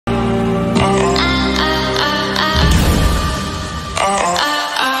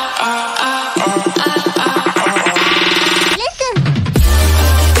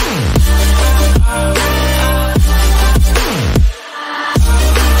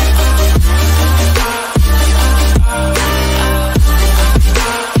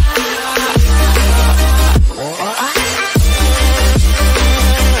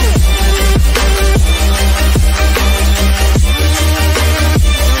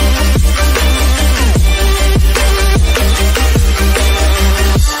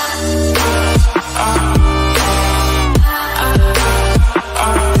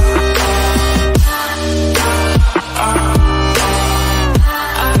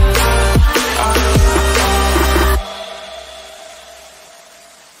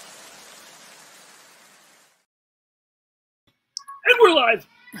live.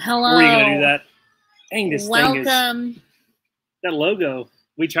 Hello. Were you going to do that? Dang, this thing is... Welcome. That logo,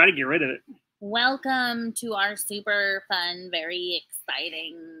 we try to get rid of it. Welcome to our super fun, very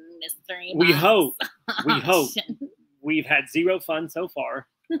exciting mystery We box hope. We auction. hope. We've had zero fun so far.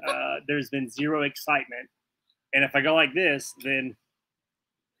 There's been zero excitement. And if I go like this, then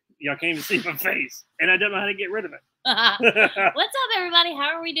y'all can't even see my face. And I don't know how to get rid of it. What's up, everybody? How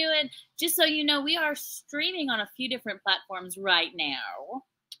are we doing? Just so you know, we are streaming on a few different platforms right now.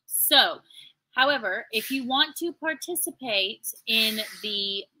 So, however, if you want to participate in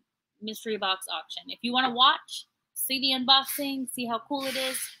the mystery box auction, if you want to watch, see the unboxing, see how cool it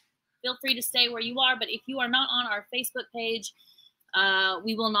is, feel free to stay where you are. But if you are not on our Facebook page,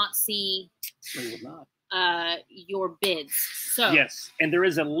 we will not see your bids. So yes, and there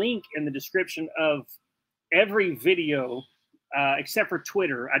is a link in the description of every video, except for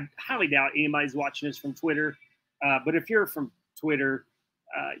Twitter. I highly doubt anybody's watching this from Twitter. But if you're from Twitter,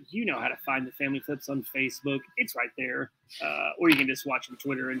 you know how to find the Family Flips on Facebook. It's right there. Or you can just watch on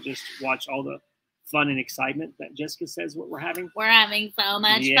Twitter and just watch all the fun and excitement that Jessica says what we're having. We're having so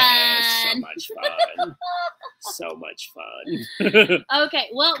much fun. So much fun. So much fun. Okay,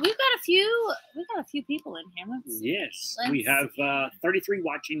 well, we've got a few people in here. Let's we have 33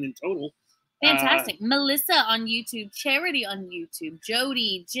 watching in total. Fantastic. Melissa on YouTube, Charity on YouTube,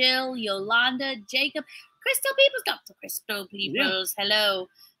 Jody, Jill, Yolanda, Jacob, Crystal Peoples, Dr. Crystal Peoples, hello.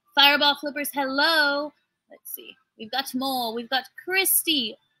 Fireball Flippers, hello. Let's see. We've got more. We've got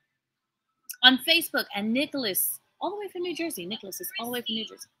Christy on Facebook and Nicholas, all the way from New Jersey. Nicholas is all the way from New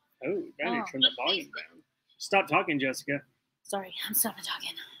Jersey. Oh, gotta turn the volume down. Stop talking, Jessica. Sorry, I'm stopping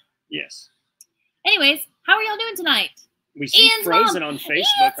talking. Yes. Anyways, how are y'all doing tonight? We see Ian's Frozen mom. on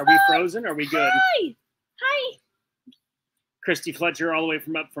Facebook. Ian's Are we mom. frozen? Are we good? Hi. Hi. Christy Fletcher, all the way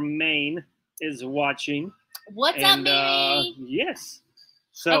from Maine, is watching. What's up, baby? Yes.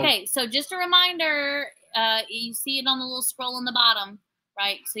 So okay, so just a reminder, you see it on the little scroll on the bottom,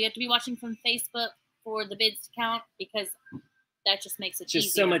 right? So you have to be watching from Facebook for the bids to count, because that just makes it just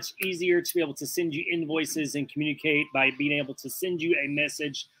easier. So much easier to be able to send you invoices and communicate by being able to send you a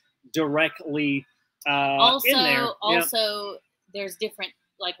message directly in there. Also, there's different,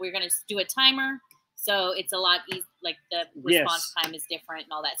 like, we're going to do a timer, so it's a lot easier, like the response time is different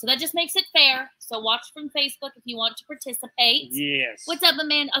and all that. So that just makes it fair. So watch from Facebook if you want to participate. Yes. What's up,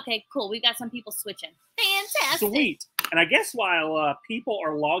 Amanda? Okay, cool. We got some people switching. Fantastic. Sweet. And I guess while people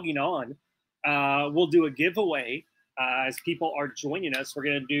are logging on, we'll do a giveaway. As people are joining us,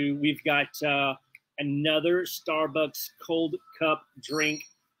 we've got another Starbucks cold cup drink.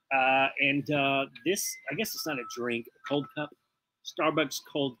 And this, I guess it's not a drink, a cold cup. Starbucks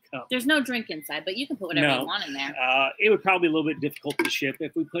cold cup. There's no drink inside, but you can put whatever you want in there. It would probably be a little bit difficult to ship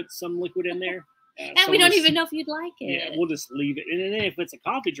if we put some liquid in there. And we don't even know if you'd like it. Yeah, we'll just leave it. And then if it's a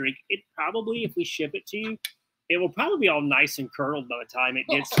coffee drink, if we ship it to you, it will probably be all nice and curdled by the time it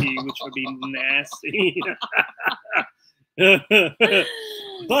gets to you, which would be nasty.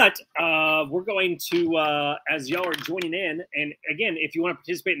 But we're going to, as y'all are joining in, and again, if you want to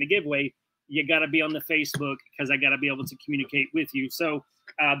participate in the giveaway, you got to be on the Facebook, because I got to be able to communicate with you. So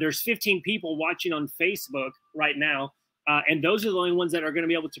there's 15 people watching on Facebook right now, and those are the only ones that are going to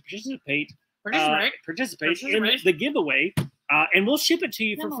be able to participate in the giveaway, and we'll ship it to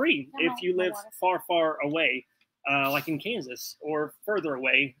you for free if you live far, far away, like in Kansas, or further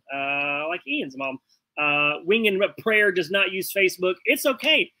away, like Ian's mom. Wing and Prayer does not use Facebook. It's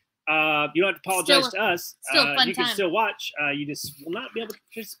okay. You don't have to apologize to us. You can still watch. You just will not be able to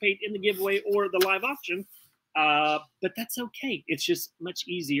participate in the giveaway or the live auction. But that's okay. It's just much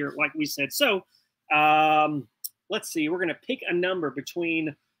easier, like we said. So let's see. We're going to pick a number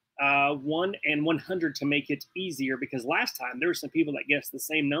between 1 and 100 to make it easier, because last time there were some people that guessed the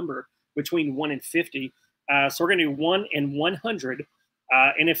same number between 1 and 50. So we're going to do 1 and 100.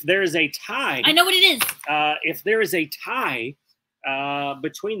 And if there is a tie, I know what it is. If there is a tie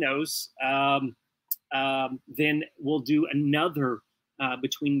between those, then we'll do another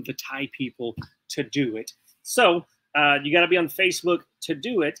between the tie people to do it. So you got to be on Facebook to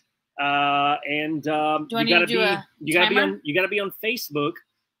do it, and you got to be on Facebook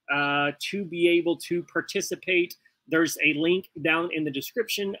to be able to participate. There's a link down in the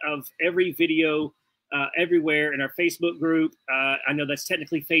description of every video. Everywhere in our Facebook group. I know that's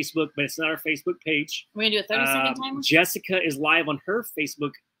technically Facebook, but it's not our Facebook page. We're going to do a 30-second timer? Jessica is live on her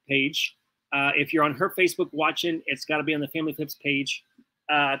Facebook page. If you're on her Facebook watching, it's got to be on the Family Flips page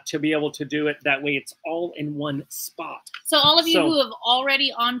to be able to do it. That way it's all in one spot. So all of you who have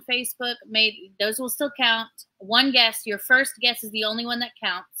already on Facebook, those will still count. One guess, your first guess is the only one that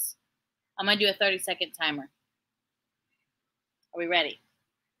counts. I'm going to do a 30-second timer. Are we ready?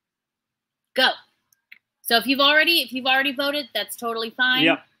 Go. So if you've already voted, that's totally fine.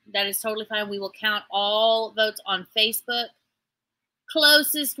 Yep. That is totally fine. We will count all votes on Facebook.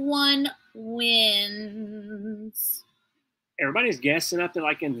 Closest one wins. Everybody's guessing up to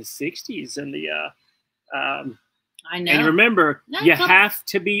like in the 60s and the I know. and remember, No, you have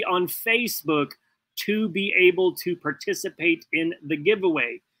to be on Facebook to be able to participate in the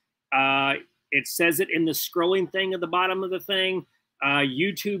giveaway. It says it in the scrolling thing at the bottom of the thing.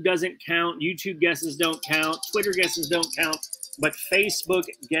 YouTube doesn't count. YouTube guesses don't count. Twitter guesses don't count. But Facebook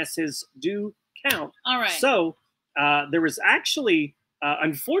guesses do count. All right. So there was actually,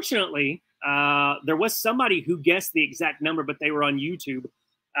 unfortunately, there was somebody who guessed the exact number, but they were on YouTube.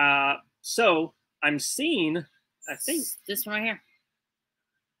 So I'm seeing, I think. This one right here.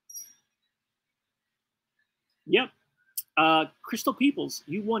 Yep. Crystal Peoples,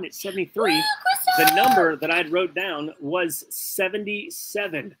 you won at 73. Woo, the number that I wrote down was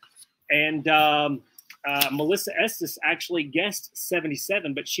 77. And Melissa Estes actually guessed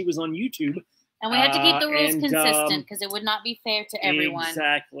 77, but she was on YouTube. And we had to keep the rules consistent because it would not be fair to everyone.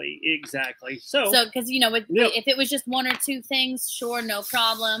 Exactly. So because, you know, if it was just one or two things, sure, no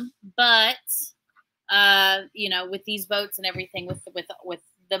problem. But, you know, with these votes and everything, with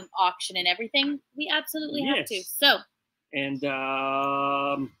the auction and everything, we absolutely have to. So. And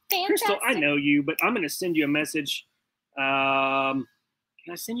Crystal, I know you, but I'm going to send you a message. Can I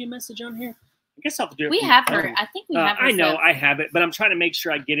send you a message on here? I guess I'll have to do it. We have her. I think we have her. I know I have it, but I'm trying to make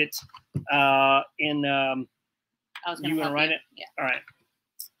sure I get it in. I was going you want to write it? Yeah. All right.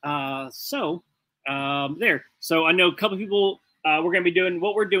 So there. So I know a couple people. We're going to be doing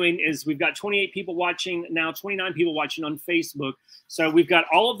what we're doing is we've got 28 people watching now, 29 people watching on Facebook. So we've got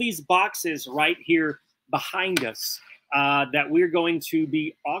all of these boxes right here behind us that we're going to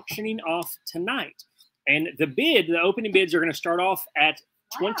be auctioning off tonight. And the opening bids are going to start off at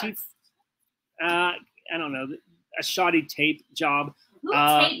 20. I don't know, a shoddy tape job. Who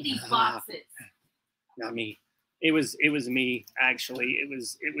taped these boxes? Not me. It was me, actually. It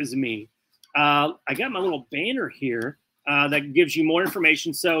was me. I got my little banner here that gives you more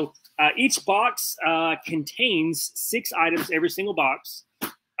information. So each box contains 6 items, every single box.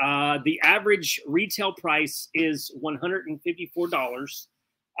 The average retail price is $154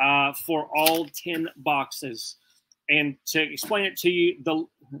 for all 10 boxes. And to explain it to you,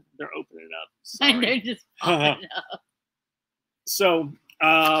 they're opening it up. And they're just popping up. So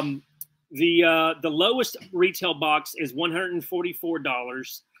the lowest retail box is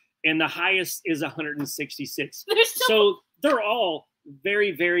 $144, and the highest is $166. So they're all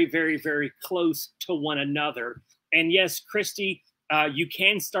very, very, very, very close to one another. And yes, Christy, you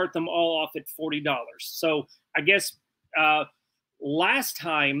can start them all off at $40. So I guess last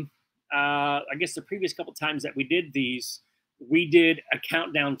time, I guess the previous couple times that we did these, we did a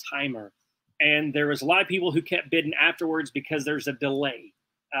countdown timer. And there was a lot of people who kept bidding afterwards because there's a delay,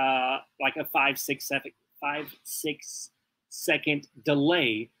 like a 5-6 second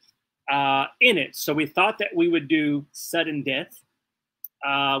delay in it. So we thought that we would do sudden death,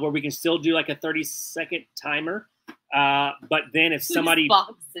 where we can still do like a 30-second timer. But then if somebody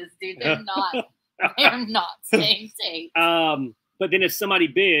boxes, dude, they're not staying safe. But then if somebody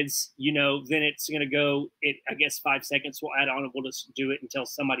bids, you know, then it's going to go, I guess 5 seconds we'll add on and we'll just do it until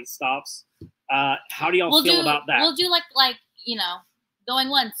somebody stops. How do y'all feel about that? We'll do like, you know, going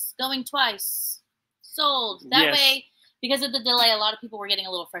once, going twice, sold. That way, because of the delay, a lot of people were getting a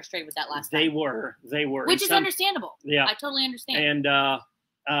little frustrated with that last time. They were. Which is understandable. Yeah. I totally understand.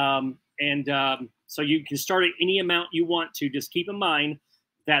 And so you can start at any amount you want to. Just keep in mind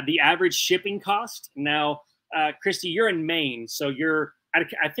that the average shipping cost now, Christy, you're in Maine, so I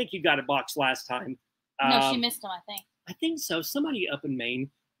think you got a box last time. No, she missed them, I think. I think so. Somebody up in Maine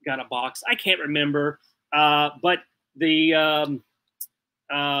got a box. I can't remember. But the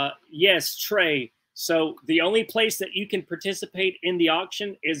yes, Trey. So the only place that you can participate in the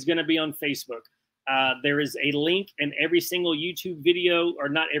auction is going to be on Facebook. There is a link in every single YouTube video, or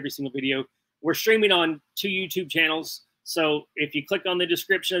not every single video. We're streaming on 2 YouTube channels. So if you click on the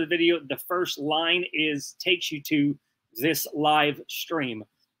description of the video, the first line takes you to this live stream.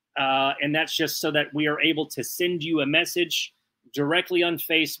 And that's just so that we are able to send you a message directly on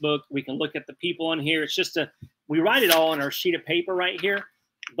Facebook. We can look at the people on here. It's just we write it all on our sheet of paper right here,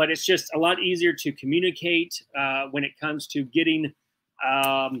 but it's just a lot easier to communicate when it comes to getting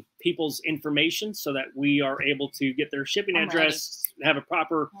people's information so that we are able to get their shipping address, have a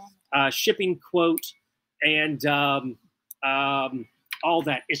proper shipping quote, and all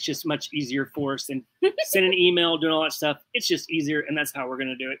that. It's just much easier for us than send an email, doing all that stuff. It's just easier, and that's how we're going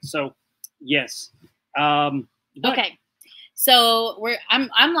to do it. So, yes. Okay. So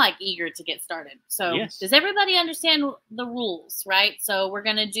I'm like eager to get started. So Yes. Does everybody understand the rules, right? So we're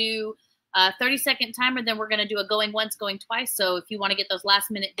gonna do a 30-second timer, then we're gonna do a going once, going twice. So if you want to get those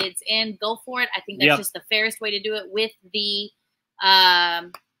last minute bids in, go for it. I think that's just the fairest way to do it with the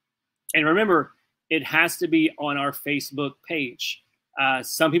and remember, it has to be on our Facebook page.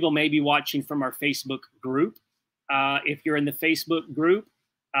 Some people may be watching from our Facebook group. If you're in the Facebook group,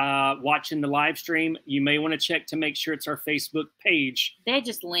 watching the live stream, you may want to check to make sure it's our Facebook page. They're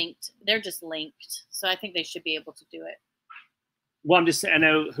just linked. So I think they should be able to do it. Well, I'm just saying, I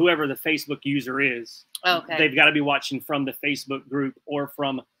know whoever the Facebook user is, they've got to be watching from the Facebook group or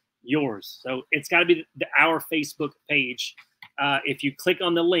from yours. So it's got to be our Facebook page. If you click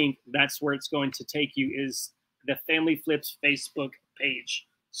on the link, that's where it's going to take you, is the Family Flips Facebook page.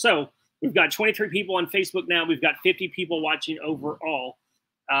 So we've got 23 people on Facebook now. We've got 50 people watching overall.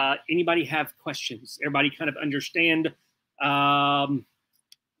 Anybody have questions? Everybody kind of understand the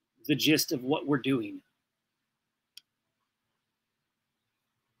gist of what we're doing?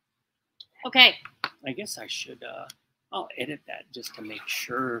 Okay. I guess I should, I'll edit that just to make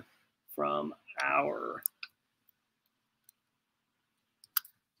sure from our...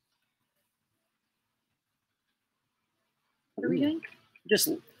 What are we doing? Just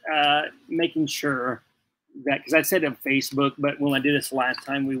making sure that, because I said on Facebook, but when I did this last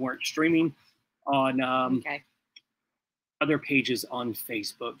time, we weren't streaming on other pages on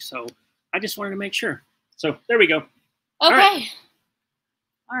Facebook. So I just wanted to make sure. So there we go. Okay.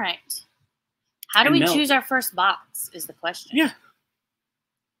 All right. How do we choose our first box is the question. Yeah.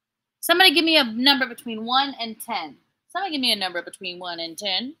 Somebody give me a number between 1 and 10. Somebody give me a number between 1 and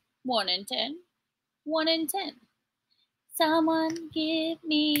 10. 1 and 10. 1 and 10. Someone give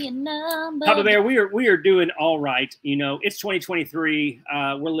me a number. Papa Bear, we are doing all right. You know, it's 2023.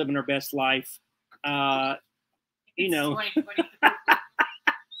 We're living our best life. You know.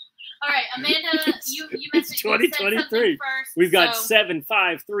 All right, Amanda, you mentioned 2023. We've got 7,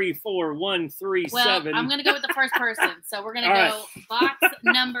 5, 3, 4, 1, 3, 7. I'm gonna go with the first person. So we're gonna go box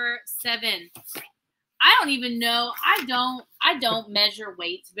number 7. I don't even know. I don't measure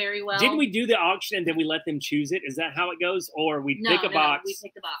weights very well. Didn't we do the auction and then we let them choose it? Is that how it goes? Or we pick a box? We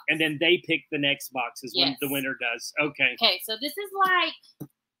pick the box. And then they pick the next box is when the winner does. Okay. Okay, so this is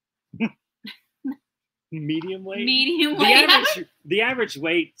like medium weight? Medium weight. The average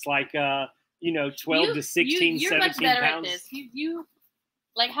weight's like 12 to 16, you're 17 much better pounds. At this. You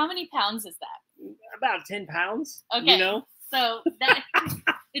like, how many pounds is that? About 10 pounds. Okay. You know? So that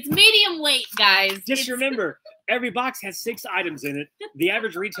it's medium weight, guys. Just remember, every box has 6 items in it. The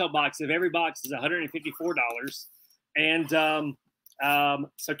average retail box of every box is $154. And so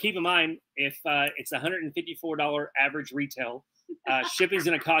keep in mind, if it's $154 average retail, shipping's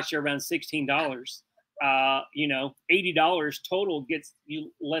going to cost you around $16. $80 total gets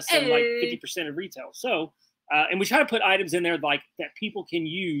you less than like 50% of retail. So, and we try to put items in there like that people can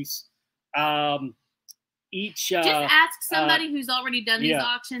use. Just ask somebody who's already done these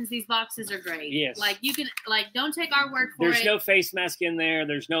auctions. These boxes are great. Yes. Like you can, don't take our word for it. There's no face mask in there.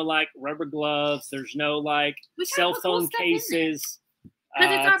 There's no like rubber gloves. There's no like cell phone cases.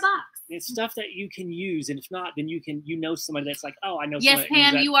 Because it's our box. It's stuff that you can use, and if not, then somebody that's like, oh, I know. Yes,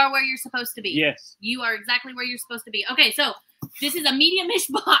 Pam, you are where you're supposed to be. Yes, you are exactly where you're supposed to be. Okay, so this is a medium-ish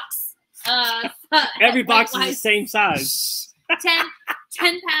box. Every box is the same size. 10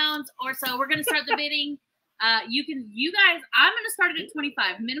 pounds or so. We're gonna start the bidding. You guys, I'm gonna start it at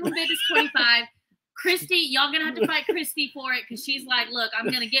 25. Minimum bid is 25. Christy, y'all gonna have to fight Christy for it because she's like, look,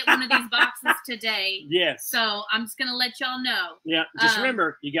 I'm gonna get one of these boxes today. Yes. So I'm just gonna let y'all know. Yeah. Just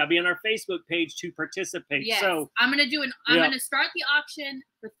remember, you gotta be on our Facebook page to participate. Yes. So I'm gonna start the auction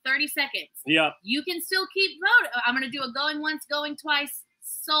for 30 seconds. Yeah. You can still keep voting. I'm gonna do a going once, going twice,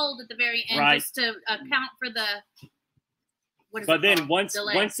 sold at the very end, just to account for the. But then once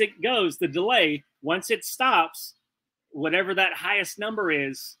it goes, the delay, once it stops, whatever that highest number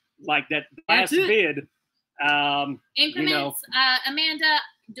is. Like that last bid, increments. Amanda,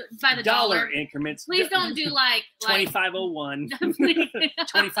 by the dollar increments. Please don't do like 25.01,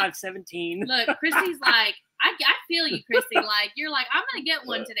 25.17. Look, Christy's like, I feel you, Christy. Like you're like, I'm gonna get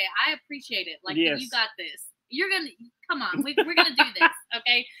one today. I appreciate it. Like you got this. You're gonna come on. We're gonna do this.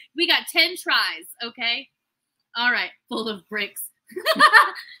 Okay, we got 10 tries. Okay, all right, full of bricks.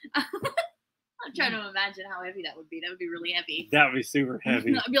 I'm trying to imagine how heavy that would be. That would be really heavy. That would be super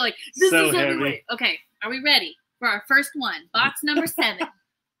heavy. I'd be like, this so is heavy. Okay, are we ready for our first one? Box number 7.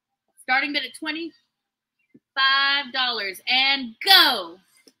 Starting bid at $25. And go.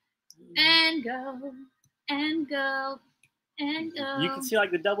 And go. And go. And go. You can see like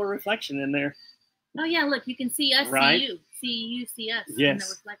the double reflection in there. Oh yeah, look, you can see us, Right? see you, see us in Yes.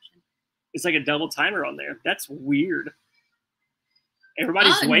 the reflection. It's like a double timer on there. That's weird.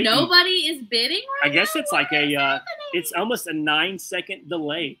 Everybody's waiting. Nobody is bidding right I guess now? it's like it's almost a 9-second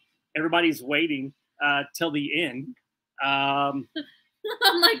delay. Everybody's waiting till the end. I'm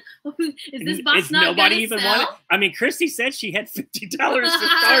like, is this box Is not nobody gonna even sell? want it? I mean, Christy said she had $50 to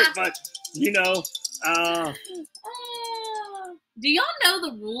start, but you know, do y'all know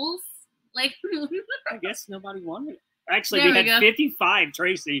the rules? Like, I guess nobody wanted it. Actually, There we we had go. 55.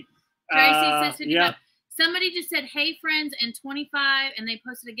 Tracy says 55. yeah. Somebody just said, "Hey friends," and 25, and they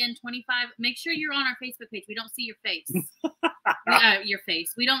posted again 25. Make sure you're on our Facebook page. We don't see your face.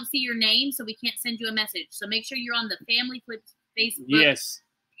 We don't see your name, so we can't send you a message. So make sure you're on the Family Flips Facebook Yes.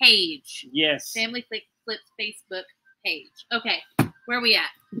 page. Yes. Family Flips Facebook page. Okay, where are we at?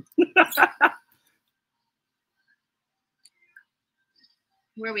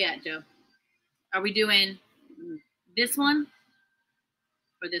 Where are we at, Joe? Are we doing this one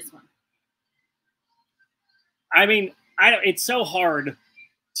or this one? I mean, it's so hard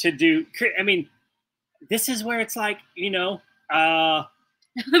to do. I mean, this is where it's like, you know,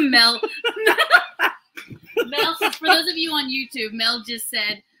 Mel. Mel says, for those of you on YouTube, Mel just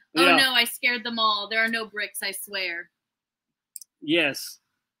said, "Oh yeah. no, I scared them all. There are no bricks, I swear." Yes.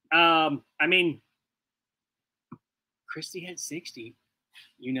 I mean, Christy had 60,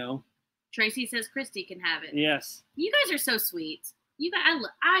 you know. Tracy says Christy can have it. Yes. You guys are so sweet. You guys,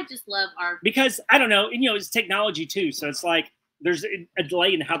 I just love our. Because I don't know, and, you know, it's technology too. So it's like there's a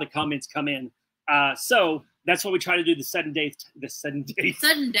delay in how the comments come in. So that's what we try to do. The sudden date. Sudden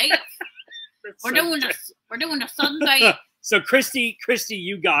date. We're doing a sudden date. So Christy,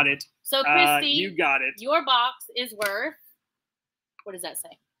 you got it. So Christy, you got it. Your box is worth. What does that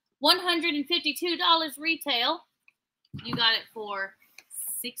say? $152 retail. You got it for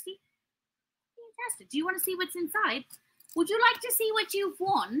 $60. Fantastic. Do you want to see what's inside? Would you like to see what you've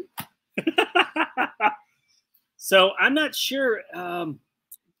won? So I'm not sure. A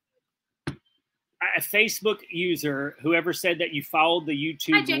Facebook user, whoever said that you followed the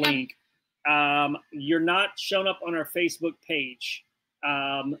YouTube link, you're not shown up on our Facebook page.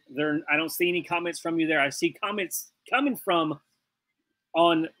 I don't see any comments from you there. I see comments coming from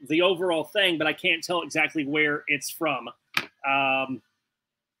on the overall thing, but I can't tell exactly where it's from.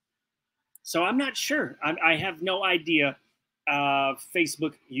 So I'm not sure. I have no idea.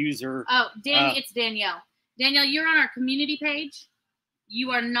 Facebook user. Oh, it's Danielle. Danielle, you're on our community page.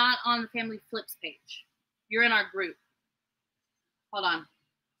 You are not on the Family Flips page. You're in our group. Hold on.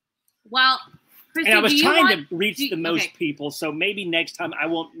 Well, Christy, and I was trying to reach the most people, so maybe next time I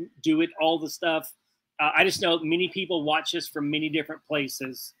won't do it all the stuff. I just know many people watch us from many different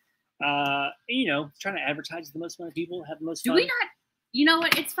places. You know, trying to advertise to the most amount of people, have the most fun. Do we not? You know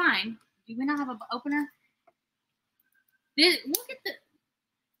what? It's fine. Do we not have an opener? Look at the.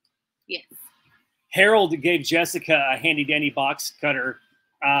 Yes. Harold gave Jessica a handy dandy box cutter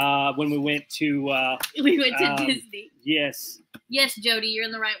when we went to. We went to Disney. Yes. Yes, Jody, you're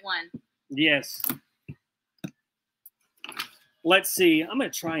in the right one. Yes. Let's see. I'm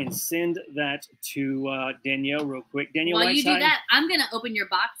going to try and send that to Danielle real quick. Danielle, while you do that, I'm going to open your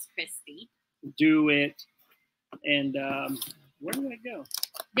box, Christy. Do it. And where did I go?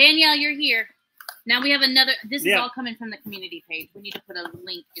 Danielle, you're here. Now we have another. This is all coming from the community page. We need to put a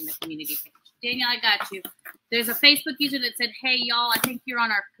link in the community page. Danielle, I got you. There's a Facebook user that said, "Hey, y'all, I think you're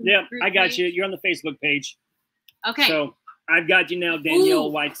on our group I got page." you. You're on the Facebook page. Okay. So I've got you now,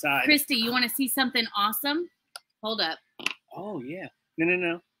 Danielle Whiteside. Christy, you want to see something awesome? Hold up. Oh, yeah.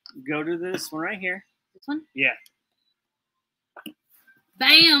 No. Go to this one right here. This one? Yeah.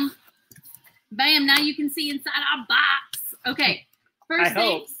 Bam. Bam. Now you can see inside our box. Okay.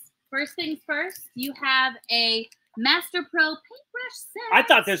 First things first, you have a Master Pro paintbrush set. I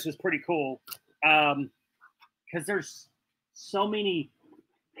thought this was pretty cool because there's so many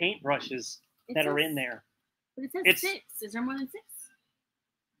paintbrushes that are in there. But it says 6. Is there more than 6?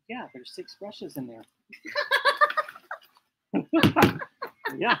 Yeah, there's 6 brushes in there.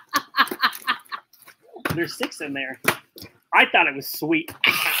 Yeah. There's 6 in there. I thought it was sweet.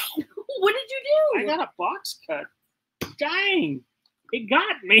 What did you do? I got a box cut. Dang. It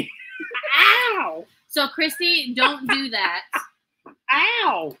got me. Ow. So, Christy, don't do that.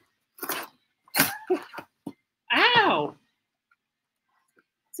 Ow. Ow.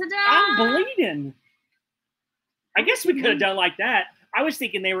 Ta-da. I'm bleeding. I guess we could have done like that. I was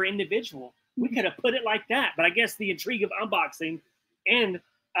thinking they were individual. We could have put it like that, but I guess the intrigue of unboxing and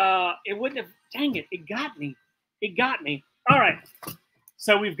it wouldn't have. Dang it! It got me. It got me. All right.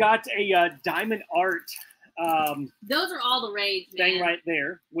 So we've got a diamond art. Those are all the rage, man. Thing right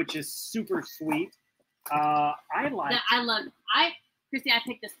there, which is super sweet. Christy, I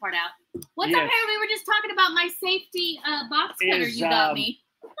picked this part out. What's up, Harry? We were just talking about my safety box cutter you got me.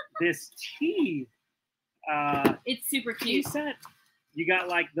 This tea. It's super cute. Tea set. You got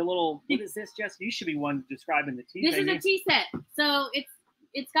like the little. What is this, Jess? You should be one describing the tea. This is a tea set. So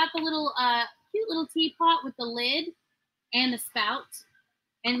it's got the little cute little teapot with the lid and the spout.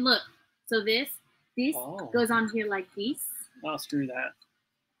 And look, so this goes on here like this. I'll screw that.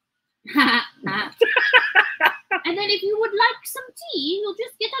 And then if you would like some tea, you'll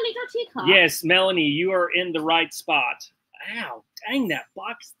just get a little teacup. Yes, Melanie, you are in the right spot. Ow, dang, that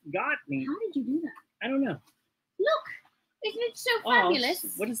box got me. How did you do that? I don't know. Look, isn't it so fabulous?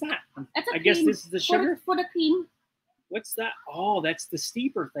 What is that? That's a I guess this is the sugar? For the cream. What's that? Oh, that's the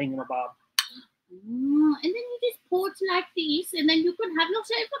steeper thingamabob. And then you just pour it like this, and then you can have yourself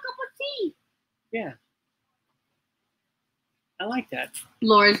a cup of tea. Yeah. I like that.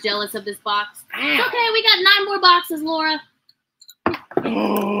 Laura's jealous of this box. Ow. It's okay, we got 9 more boxes, Laura.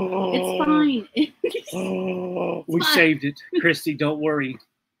 It's fine. We saved it. Christy, don't worry.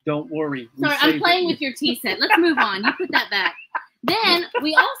 Don't worry. Sorry, I'm playing with your tea set. Let's move on. You put that back. Then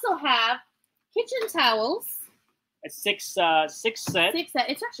we also have kitchen towels. A six set. 6 set.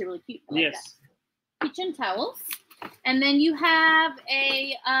 It's actually really cute. I like yes. That. Kitchen towels. And then you have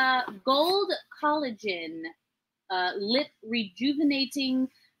a gold collagen lip rejuvenating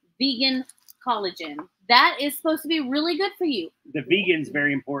vegan collagen. That is supposed to be really good for you. The vegan's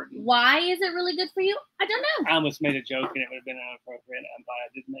very important. Why is it really good for you? I don't know. I almost made a joke and it would have been inappropriate. I'm glad I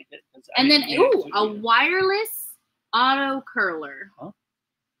didn't make it. And then, a wireless auto curler. Huh?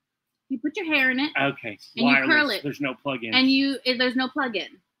 You put your hair in it. Okay. And wireless. You curl it. There's no plug-in. And there's no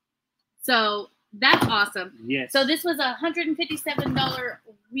plug-in. So that's awesome. Yes. So this was a $157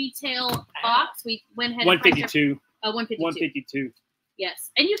 retail box. We went ahead. 152. Oh, 152. 152.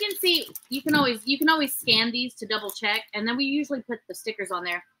 Yes, and you can see you can always scan these to double check, and then we usually put the stickers on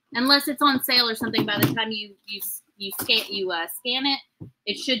there unless it's on sale or something. By the time you scan it,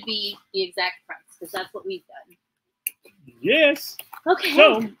 it should be the exact price because that's what we've done. Yes. Okay.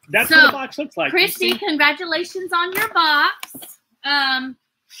 So that's what the box looks like. Christy, congratulations on your box.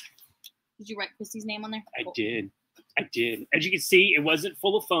 Did you write Christy's name on there? I did. As you can see, it wasn't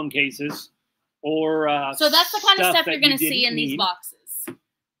full of phone cases or so that's the kind of stuff you're going to see in these boxes.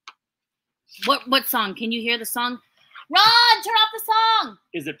 What song? Can you hear the song? Ron, turn off the song.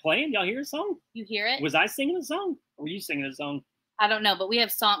 Is it playing? Y'all hear a song? You hear it? Was I singing a song? Or were you singing a song? I don't know, but we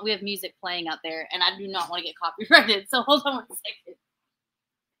have music playing out there, and I do not want to get copyrighted. So hold on 1 second.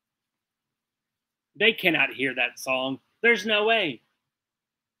 They cannot hear that song. There's no way.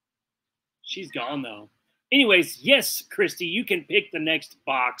 She's gone though. Anyways, yes, Christy, you can pick the next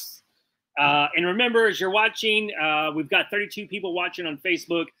box. And remember, as you're watching, we've got 32 people watching on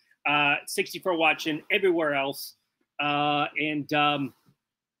Facebook, 64 watching everywhere else. And to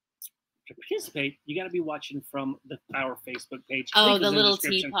participate, you got to be watching from our Facebook page. Oh, the little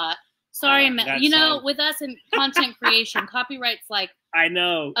teapot. Sorry, with us in content creation, copyright's like I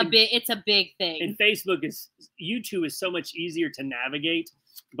know it's a big thing. And YouTube is so much easier to navigate,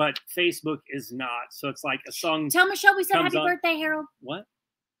 but Facebook is not. So it's like a song. Tell Michelle we said happy birthday, Harold. What?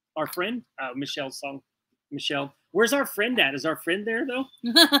 Our friend? Michelle's song. Michelle. Where's our friend at? Is our friend there though?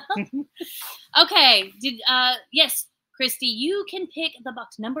 Okay. Yes, Christy, you can pick the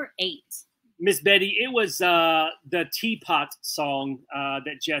box number 8. Miss Betty, it was the Teapot song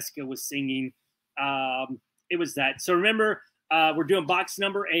that Jessica was singing. It was that. So remember, we're doing box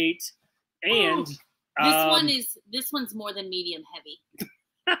number 8, and this one's more than medium heavy.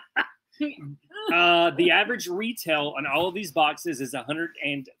 The average retail on all of these boxes is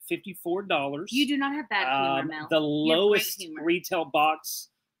 $154. You do not have bad humor, Mel. The lowest retail box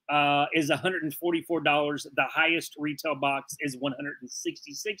is $144. The highest retail box is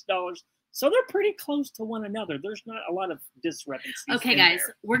 $166. So they're pretty close to one another. There's not a lot of discrepancies. Okay, guys,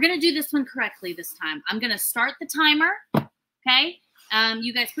 we're going to do this one correctly this time. I'm going to start the timer, okay?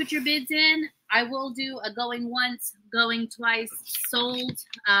 You guys put your bids in. I will do a going once, going twice, sold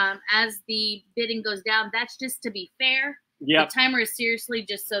as the bidding goes down. That's just to be fair. Yeah. The timer is seriously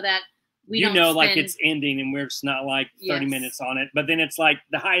just so that we don't like it's ending and we're just not like 30 minutes on it. But then it's like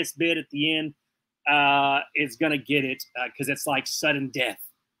the highest bid at the end is going to get it because it's like sudden death.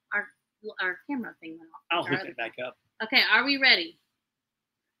 Our camera thing went off. I'll hook it back up. Okay, are we ready?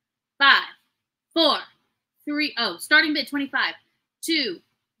 5, 4, 3. Oh, starting bid 25, 2,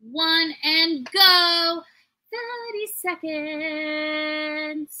 1, and go. 30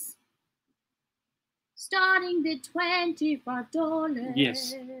 seconds. Starting bid $25.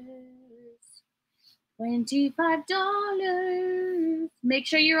 Yes. $25. Make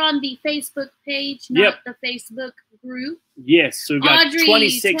sure you're on the Facebook page, not the Facebook group. Yes, so we've got Audrey,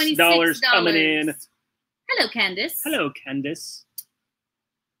 $26 coming in. Hello, Candace. Hello, Candace.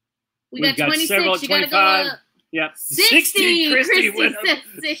 We've got 26. Several, you got to go up. Yep. 60. Christy said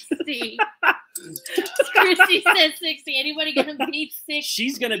 60. Christy said 60. Anybody going to beat 60?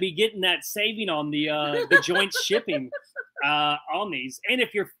 She's going to be getting that saving on the joint shipping on these. And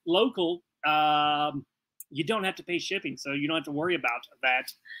if you're local, you don't have to pay shipping, so you don't have to worry about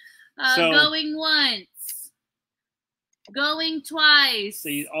that. Going once. Going twice.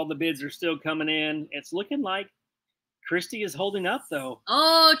 See, all the bids are still coming in. It's looking like Christy is holding up, though.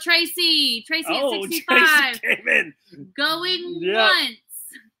 Oh, Tracy. Tracy at 65. Tracy came in. Going once.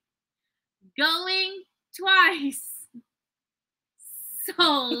 Going twice.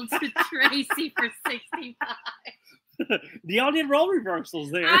 Sold to Tracy for 65. Y'all did role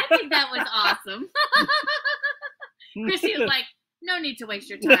reversals there. I think that was awesome. Christy was like, no need to waste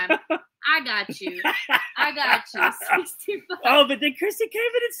your time. I got you. I got you. 65. Oh, but then Christy came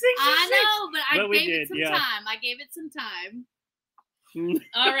in at 66. I know, but I gave it some time. I gave it some time.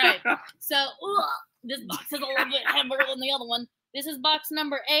 All right. So this box is a little bit heavier than the other one. This is box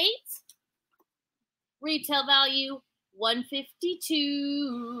number 8. Retail value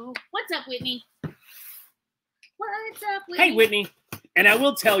 $152. What's up, Whitney? What's up, Whitney? Hey, Whitney. And I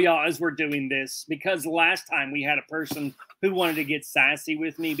will tell y'all as we're doing this, because last time we had a person who wanted to get sassy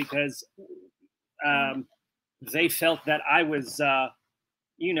with me because they felt that I was,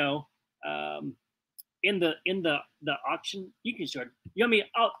 in the auction. You can show it. You want me?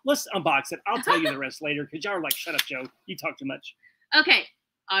 Let's unbox it. I'll tell you the rest later because y'all are like, shut up, Joe. You talk too much. Okay.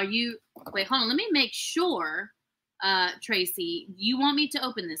 Wait, hold on. Let me make sure, Tracy, you want me to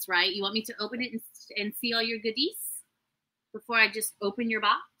open this, right? You want me to open it and see all your goodies before I just open your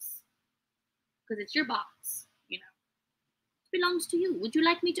box? Because it's your box, It belongs to you. Would you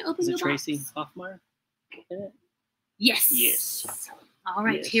like me to open your box? Tracy Hoffmeyer? Yes. Yes. All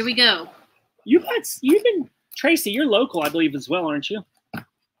right, Here we go. You've been, Tracy, you're local, I believe, as well, aren't you? So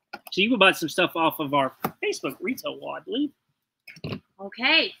you bought some stuff off of our Facebook retail wall, I believe.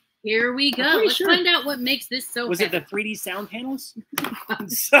 Okay, here we go. Let's find out what makes this so Was heavy. it the 3D sound panels? I'm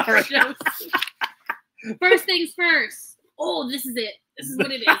sorry. First things first. Oh, this is it. This is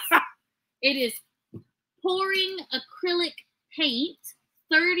what it is. It is pouring acrylic paint,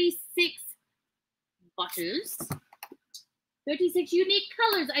 36 bottles, 36 unique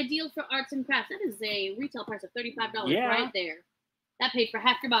colors, ideal for arts and crafts. That is a retail price of $35 right there. That paid for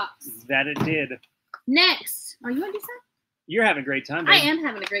half your box. That it did. Next. Are you on this side? You're having a great time, baby. I am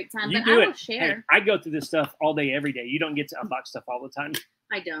having a great time, but I will share. Hey, I go through this stuff all day, every day. You don't get to unbox stuff all the time.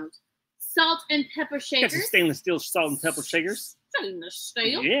 I don't. Salt and pepper shakers. Got some stainless steel salt and pepper shakers. Stainless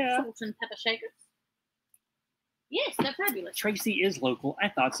steel. Yeah. Salt and pepper shakers. Yes, they're fabulous. Tracy is local. I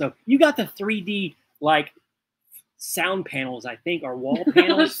thought so. You got the 3D, sound panels, I think, or wall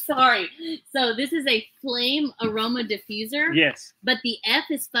panels. Sorry. So this is a flame aroma diffuser. Yes. But the F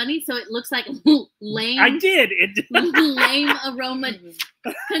is funny, so it looks like lame. I did. Lame aroma.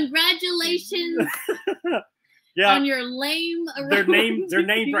 Congratulations. Yeah. On your lame aroma. Their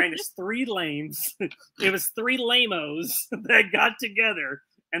name brand is 3 Lames. It was 3 lamos that got together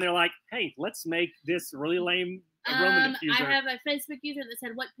and they're like, hey, let's make this really lame aroma diffuser. I have a Facebook user that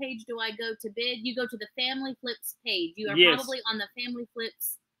said, what page do I go to bid? You go to the Family Flips page. You are probably on the Family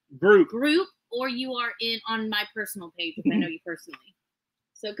Flips group, or you are on my personal page if I know you personally.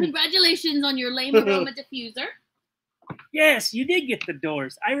 So congratulations on your lame aroma diffuser. Yes, you did get the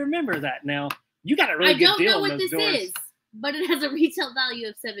doors. I remember that now. You got a really good deal on those doors. I don't know what this is, but it has a retail value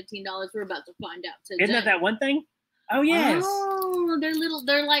of $17. We're about to find out today. Isn't that one thing? Oh, yes. Oh,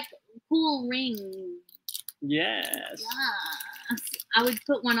 they're like cool rings. Yes. Yeah. I would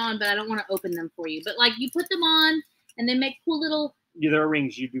put one on, but I don't want to open them for you. But you put them on and they make cool little. Yeah, there are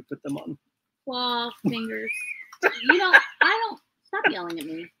rings. You do put them on. Claw fingers. I don't. Stop yelling at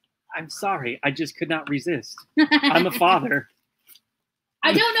me. I'm sorry. I just could not resist. I'm a father.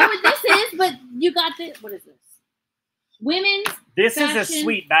 I don't know what this is, but you got this. What is this? Women's. This fashion. is a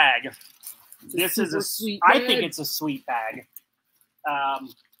sweet bag. This is a sweet bag. I think it's a sweet bag.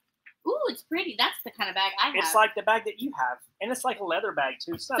 Ooh, it's pretty. That's the kind of bag I have. It's like the bag that you have. And it's like a leather bag,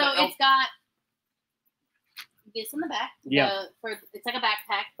 too. So it's got this in the back. Yeah. It's like a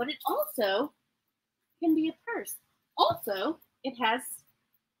backpack, but it also can be a purse. Also, it has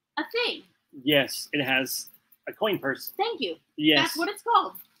a thing. Yes, it has a coin purse. Thank you. Yes. That's what it's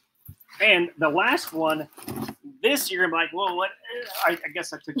called. And the last one, this year, I'm like, well, what? I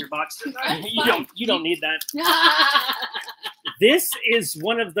guess I took your box. You don't need that. This is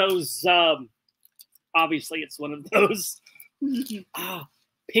one of those, obviously it's one of those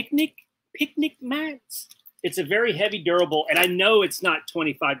Picnic mats. It's a very heavy, durable, and I know it's not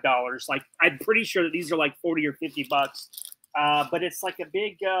 $25. Like, I'm pretty sure that these are like 40 or 50 bucks. But it's like a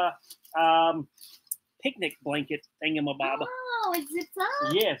big picnic blanket thingamabob. Oh, it zips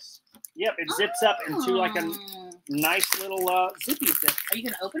up? Yes. Yep, it zips up into like a nice little zippy zip. Are you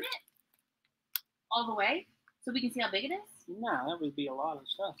going to open it? All the way? So we can see how big it is? No, that would be a lot of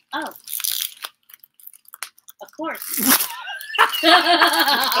stuff. Oh. Of course.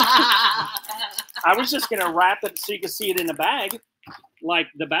 I was just going to wrap it so you can see it in a bag. Like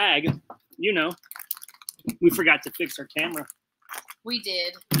the bag, you know. We forgot to fix our camera. We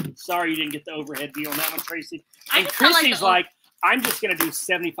did. Sorry you didn't get the overhead view on that one, Tracy. And just Christy's like, I'm just going to do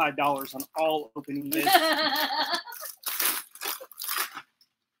 $75 on all opening this.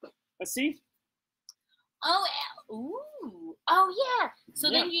 Let's see. Oh, ooh. Oh, yeah. So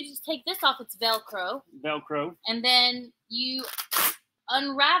then you just take this off. It's Velcro. Velcro. And then you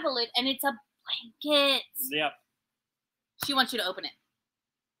unravel it, and it's a blanket. Yep. She wants you to open it.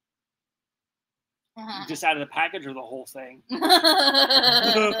 Just out of the package or the whole thing?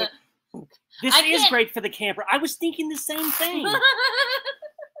 This is great for the camper. I was thinking the same thing.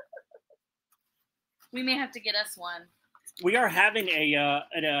 We may have to get us one. We are having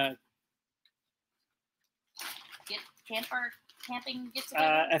a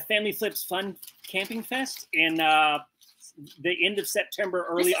Family Flips Fun Camping Fest in the end of September,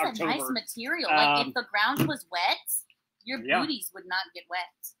 early October. This is a nice material. Like if the ground was wet, your booties would not get wet.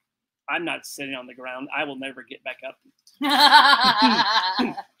 I'm not sitting on the ground. I will never get back up.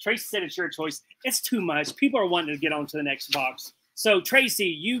 Tracy said it's your choice. It's too much. People are wanting to get on to the next box. So Tracy,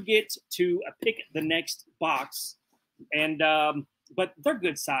 you get to pick the next box, and but they're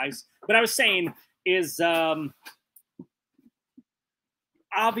good size. What I was saying is,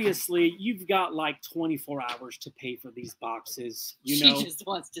 obviously, you've got like 24 hours to pay for these boxes. You know, she just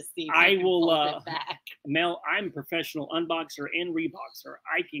wants to see. I will. It back. Mel, I'm a professional unboxer and reboxer.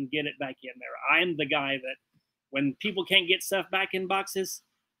 I can get it back in there. I'm the guy that when people can't get stuff back in boxes,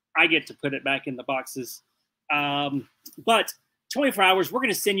 I get to put it back in the boxes. But 24 hours, we're going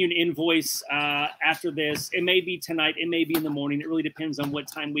to send you an invoice after this. It may be tonight. It may be in the morning. It really depends on what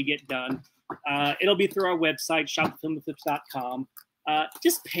time we get done. It'll be through our website, shopfilmtheflips.com.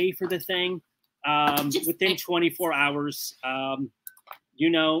 Just pay for the thing within 24 hours. You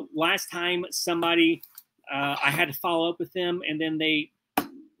know, last time somebody, I had to follow up with them, and then they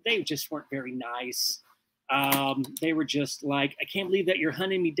just weren't very nice. They were just like, I can't believe that you're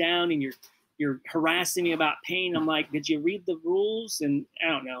hunting me down and you're harassing me about paying. I'm like, did you read the rules? And I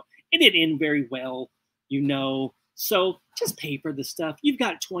don't know. It didn't end very well, you know. So just pay for the stuff. You've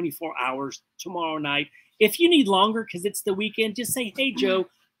got 24 hours tomorrow night. If you need longer because it's the weekend, just say, hey, Joe,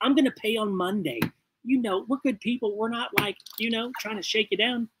 I'm going to pay on Monday. You know, we're good people. We're not like, you know, trying to shake you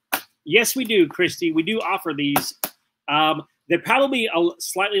down. Yes, we do, Christy. We do offer these. They're probably a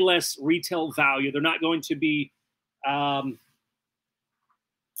slightly less retail value. They're not going to be.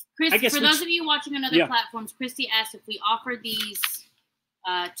 Chris, for those of you watching on other platforms, Christy asked if we offer these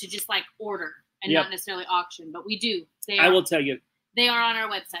to just like order and not necessarily auction, but we do. I will tell you. They are on our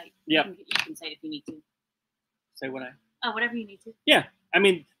website. Yeah. You can say it if you need to. Say what whatever you need to. Yeah. I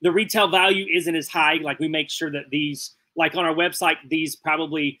mean, the retail value isn't as high. Like we make sure that these, like on our website, these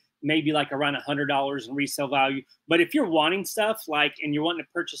probably maybe like around $100 in resale value. But if you're wanting stuff like, and you're wanting to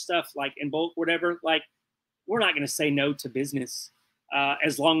purchase stuff like in bulk, whatever, like we're not going to say no to business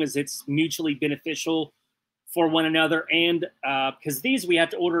as long as it's mutually beneficial for one another. And because these, we have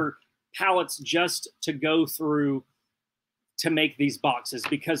to order pallets just to go through to make these boxes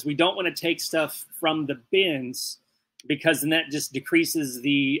because we don't want to take stuff from the bins because then that just decreases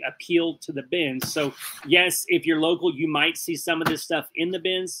the appeal to the bins. So yes, if you're local, you might see some of this stuff in the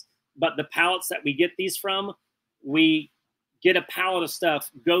bins, but the pallets that we get these from, we get a pallet of stuff,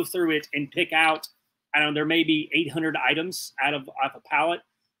 go through it and pick out, I don't know, there may be 800 items out of a pallet.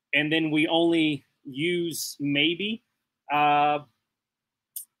 And then we only use maybe, I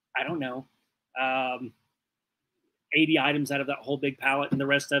don't know, 80 items out of that whole big pallet, and the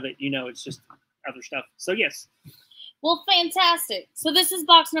rest of it, you know, it's just other stuff. So yes. Well, fantastic. So this is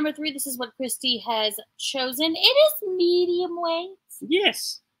box number 3. This is what Christy has chosen. It is medium weight.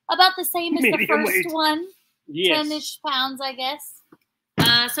 Yes. About the same as the first one. Yes. 10-ish pounds, I guess.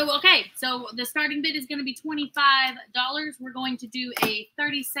 So the starting bid is going to be $25. We're going to do a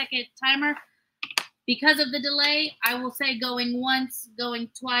 30-second timer. Because of the delay, I will say going once, going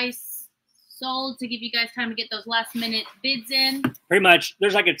twice, sold, to give you guys time to get those last-minute bids in. Pretty much.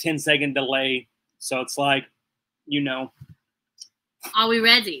 There's like a 10-second delay. So it's like, you know. Are we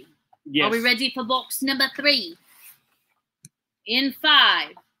ready? Yes. Are we ready for box number 3? In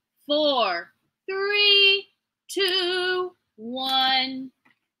 5, 4, 3, 2, 1.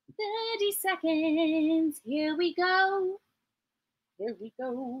 30 seconds. Here we go. Here we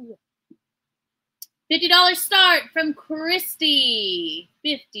go. $50 start from Christy.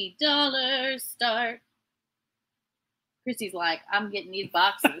 $50 start. Christy's like, I'm getting these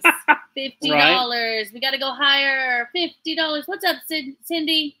boxes. $50. Right. We got to go higher. $50. What's up,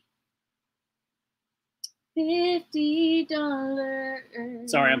 Cindy? $50.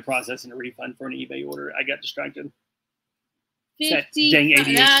 Sorry, I'm processing a refund for an eBay order. I got distracted. 50. Dang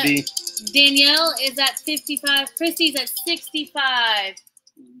ADHD. Danielle is at 55. Christy's at 65.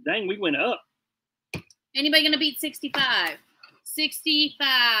 Dang, we went up. Anybody gonna beat 65?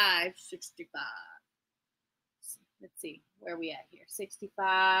 65. 65. Let's see. Where are we at here?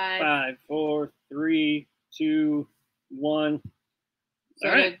 65. 5, 4, 3, 2, 1. So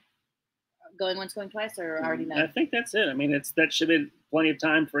all right. Going once, going twice, or already done? I think that's it. I mean, that should be plenty of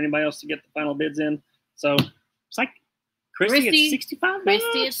time for anybody else to get the final bids in. So it's like Christy at 65.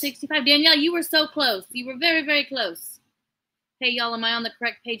 Christy at 65. Danielle, you were so close. You were very, very close. Hey, y'all, am I on the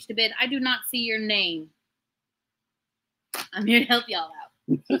correct page to bid? I do not see your name. I'm here to help y'all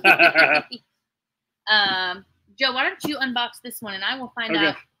out. Joe, why don't you unbox this one, and I will find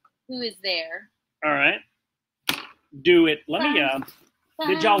out who is there. All right. Do it. Let me.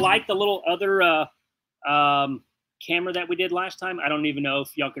 Did y'all like the little other camera that we did last time? I don't even know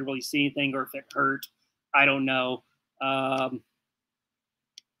if y'all could really see anything or if it hurt. I don't know. I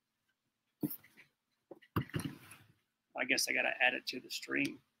guess I got to add it to the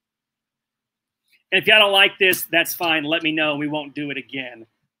stream. And if y'all don't like this, that's fine. Let me know. We won't do it again.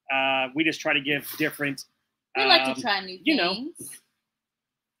 We just try to give different. We like to try new things. You know.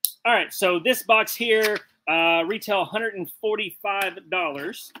 All right. So this box here, retail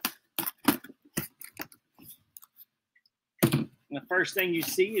 $145. And the first thing you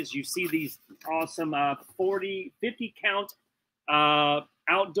see is these awesome 50 count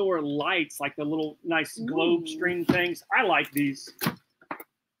outdoor lights, like the little nice globe string things. I like these.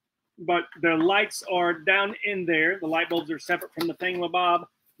 But the lights are down in there. The light bulbs are separate from the thingamabob,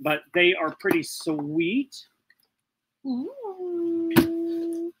 but they are pretty sweet. Ooh.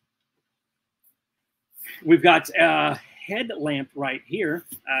 We've got a headlamp right here.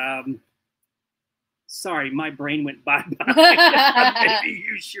 Sorry, my brain went bye-bye. Maybe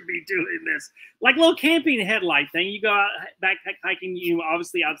you should be doing this. Like a little camping headlight thing. You go out hiking, you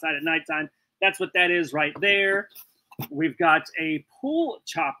obviously outside at nighttime. That's what that is right there. We've got a pool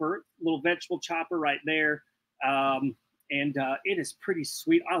chopper, little vegetable chopper right there. And it is pretty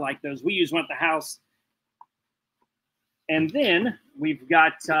sweet. I like those. We use one at the house. And then we've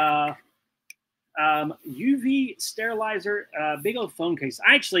got UV sterilizer, big old phone case.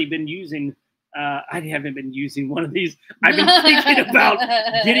 I actually been using, I haven't been using one of these. I've been thinking about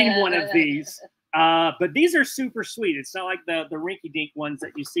getting one of these. But these are super sweet. It's not like the rinky-dink ones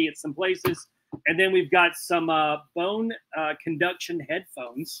that you see at some places. And then we've got some bone conduction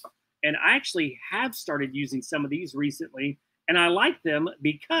headphones. And I actually have started using some of these recently. And I like them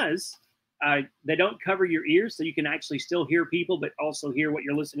because they don't cover your ears, so you can actually still hear people, but also hear what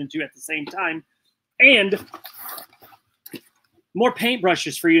you're listening to at the same time. And more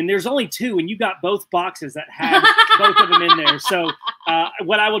paintbrushes for you. And there's only 2, and you got both boxes that have both of them in there. So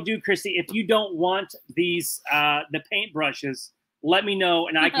what I will do, Christy, if you don't want these, the paintbrushes, let me know,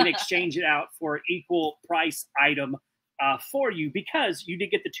 and I can exchange it out for an equal price item for you, because you did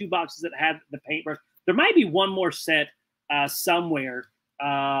get the 2 boxes that have the paintbrush. There might be one more set somewhere,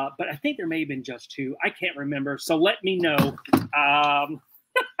 but I think there may have been just 2. I can't remember. So let me know.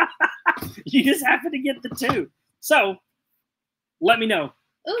 You just happen to get the 2. So let me know,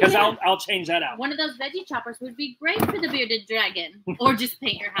 because I'll change that out. One of those veggie choppers would be great for the bearded dragon, or just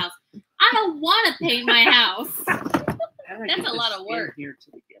paint your house. I don't want to paint my house. That's a lot of work. Here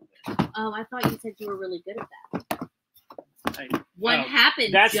to begin with. Oh, I thought you said you were really good at that. What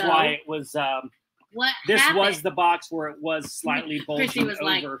happened, That's Joe? why it was. What this happened? was the box where it was slightly bulging Chrissy was over.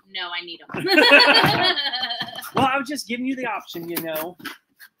 like, no, I need them. Well, I was just giving you the option, you know.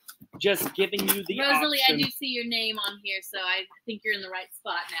 Just giving you the Rosalie, option. I do see your name on here, so I think you're in the right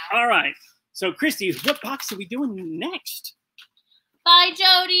spot now. All right. So, Christy, what box are we doing next? Bye,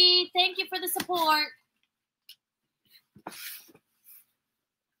 Jody. Thank you for the support.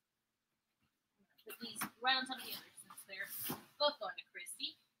 Put these right on top of the others since they're both going to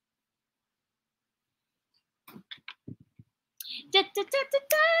Christy. Da, da, da, da, da,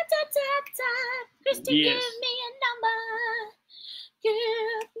 da, da, da. Christy, Yes. give me a number.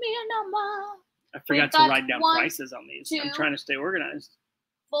 Give me a number. I forgot to write down prices on these. 2, I'm trying to stay organized.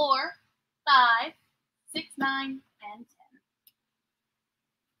 4, 5, 6, 9, and 10.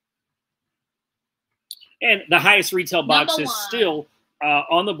 And the highest retail box Number is one. still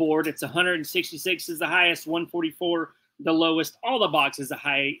on the board. It's 166 is the highest, 144 the lowest. All the boxes a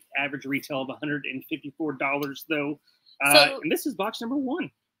high average retail of $154 though. And this is box number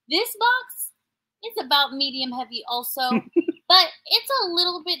 1. This box is about medium heavy also, but it's a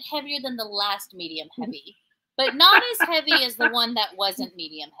little bit heavier than the last medium heavy, but not as heavy as the one that wasn't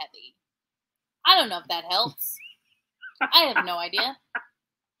medium heavy. I don't know if that helps. I have no idea.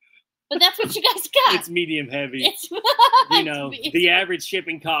 But that's what you guys got. It's medium heavy. The average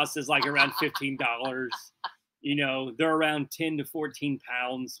shipping cost is like around $15. They're around 10 to 14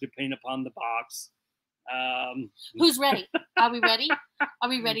 pounds, depending upon the box. Who's ready? Are we ready? Are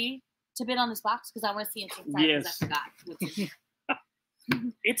we ready to bid on this box? Because I want to see inside. Yes. I forgot.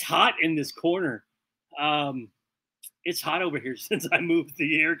 It's hot in this corner. It's hot over here since I moved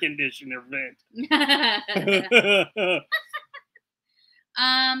the air conditioner vent.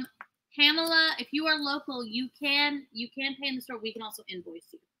 Pamela, if you are local, you can pay in the store. We can also invoice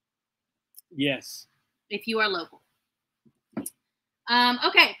you. Yes. If you are local.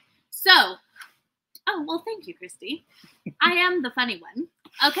 Okay. So, well, thank you, Christy. I am the funny one.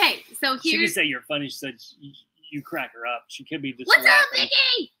 Okay, so She here's... can say you're funny. She said you crack her up. She could be just What's laughing. up,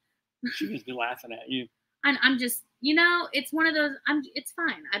 Mickey? She could be laughing at you. I'm just, it's one of those, it's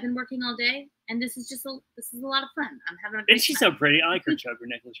fine. I've been working all day, and this is a lot of fun. I'm having a great Isn't she time. so pretty? I like her choker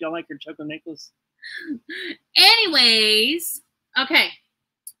necklace. Y'all like her choker necklace? Anyways, okay.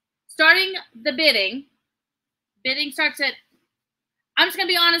 Starting the bidding. Bidding starts at, I'm just going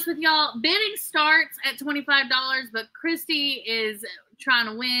to be honest with y'all. Bidding starts at $25, but Christy is trying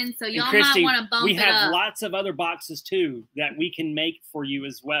to win, so y'all might want to bump it up. We have lots of other boxes, too, that we can make for you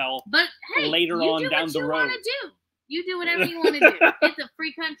as well. But, hey, later on down the road. You do whatever you want to do. It's a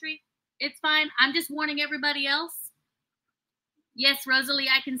free country. It's fine. I'm just warning everybody else. Yes, Rosalie,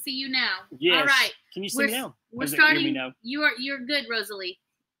 I can see you now. Yes. All right. Can you see me now? We're starting. You're good, Rosalie.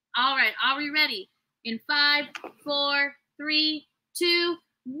 All right. Are we ready? In 5, 4, 3, 2,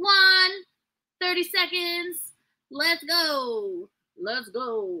 1. 30 seconds. Let's go. Let's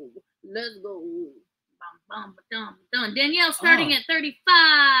go. Let's go. Bum, bum, dum. Danielle starting at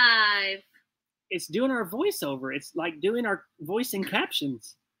 35. It's doing our voiceover. It's like doing our voice and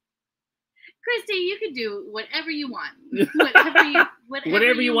captions. Christy, you could do whatever you want.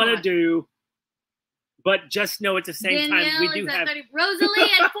 Whatever you want to do. But just know at the same time we do have 30. Rosalie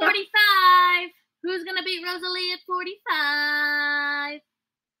at 45. Who's gonna beat Rosalie at 45?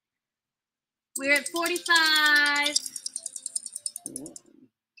 We're at 45. 1,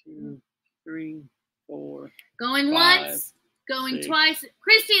 2, 3, 4. Going 5, once. Going 6, twice.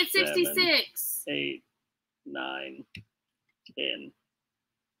 Christy at 66. 7, 8, 9, 10.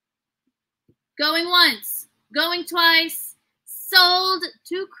 Going once. Going twice. Sold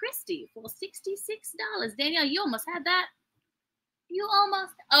to Christy for $66. Danielle, you almost had that.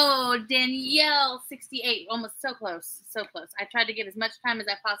 Oh, Danielle, 68. Almost so close. So close. I tried to give as much time as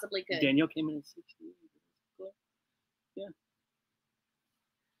I possibly could. Danielle came in at 68. Yeah.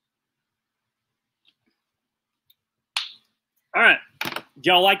 All right. Do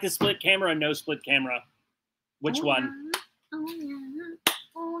y'all like the split camera or no split camera? Which one? Oh, yeah.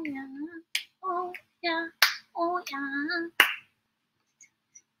 Oh, yeah. Oh, yeah. Oh, yeah.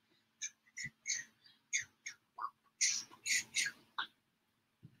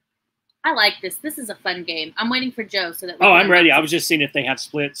 I like this. This is a fun game. I'm waiting for Joe so that we I'm ready. I was just seeing if they have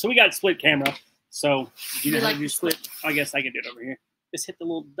split. So we got split camera. So do you know how to do split? I guess I can do it over here. Just hit the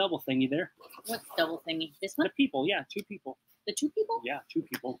little double thingy there. What's double thingy? This one? The people. Yeah, 2 people. The 2 people? Yeah, 2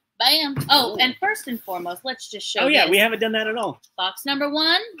 people. Bam. Oh, and first and foremost, let's just show yeah, this. we haven't done that at all. Box number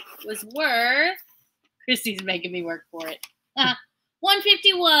 1 was worth, Christy's making me work for it.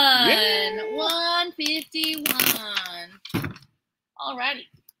 151. Yeah. 151. Alrighty.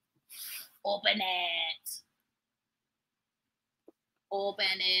 Open it. Open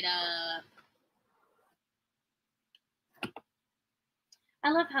it up. I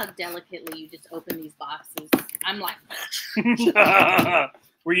love how delicately you just open these boxes. I'm like...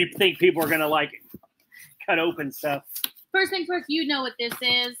 Where you think people are going to, like, cut open stuff. First thing first, you know what this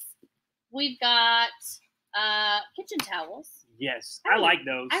is. We've got kitchen towels. Yes, I like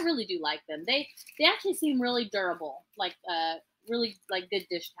those. I really do like them. They actually seem really durable, like really like good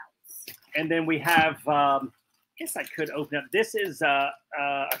dish towels. And then we have, I guess I could open up. This is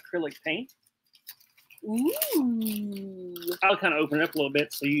acrylic paint. Ooh. I'll kind of open it up a little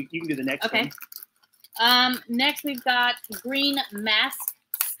bit so you can do the next one. Next we've got green mask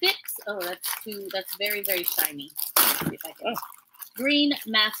sticks. Oh, that's very, very shiny. Let's see if I can. Green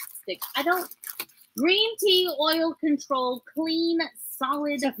mask sticks. Green tea oil control clean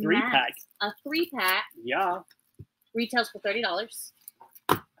solid It's a 3-pack. A 3-pack. Yeah. Retails for $30.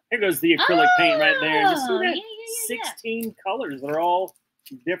 Here goes the acrylic paint right there. You see that? Yeah. 16 colors. They're all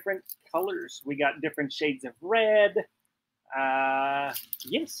different colors. We got different shades of red.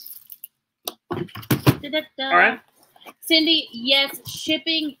 Yes. All right. Cindy, yes,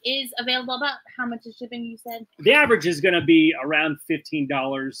 shipping is available. About how much is shipping, you said? The average is going to be around $15,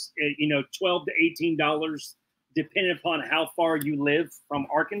 $12 to $18, depending upon how far you live from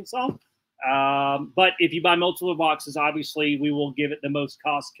Arkansas. But if you buy multiple boxes, obviously we will give it the most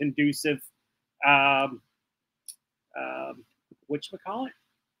cost conducive, whatchamacallit?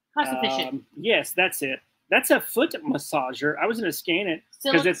 Cost efficient. Yes, that's it. That's a foot massager. I was going to scan it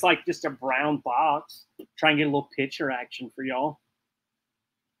because it's like just a brown box. Try and get a little picture action for y'all.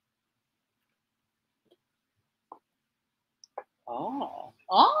 Oh.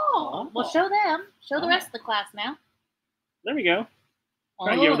 Well, show them. Show the rest of the class now. There we go.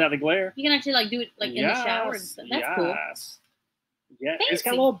 Trying to get without the glare. You can actually like do it like in the shower and stuff. That's cool. Yeah, fancy. It's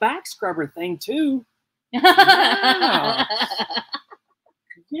got a little back scrubber thing too. Wow.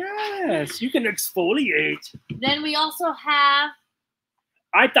 Yes, you can exfoliate. Then we also have.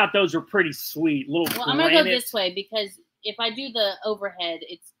 I thought those were pretty sweet. Little. Well, I'm gonna go this way because if I do the overhead,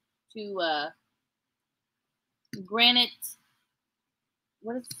 it's to granite.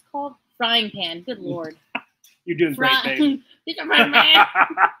 What is it called? Frying pan. Good Lord. You're doing great, babe.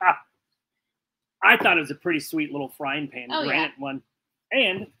 I thought it was a pretty sweet little frying pan, granite one.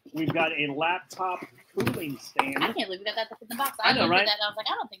 And we've got a laptop cooling stand. I can't believe we got that in the box. I know, right? That and I was like,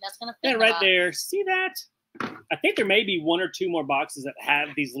 I don't think that's going to fit. Yeah, right there. See that? I think there may be 1 or 2 more boxes that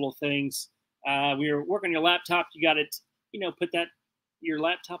have these little things. We were working on your laptop. You got it, put your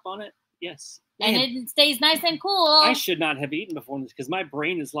laptop on it. Yes. And it stays nice and cool. I should not have eaten before this because my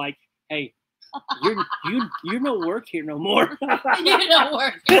brain is like, hey, you're no work here no more. You don't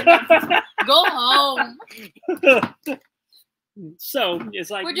work here. Go home. So it's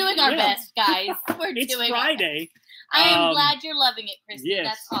like we're doing our best, guys. It's Friday. I am glad you're loving it, Christy.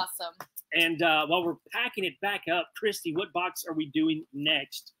 Yes. That's awesome. And while we're packing it back up, Christy, what box are we doing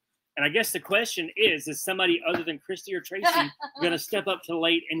next? And I guess the question is somebody other than Christy or Tracy going to step up to the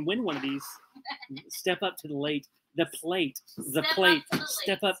plate and win one of these? Step up to the plate. The plate. The plate.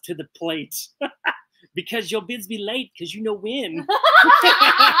 Step up to the plate. Because your bids be late because you know when.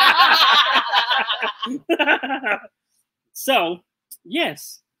 So,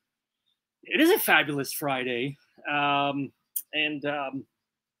 yes, it is a fabulous Friday.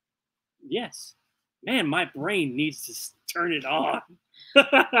 Yes, man, my brain needs to turn it on.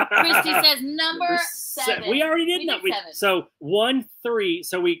 Christy says number 7. We already did that. 7. So 1, 3.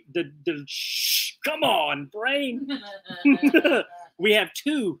 So come on, brain. We have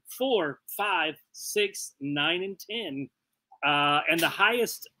 2, 4, 5, 6, 9, and 10. And the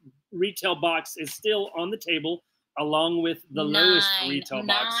highest retail box is still on the table, along with the lowest retail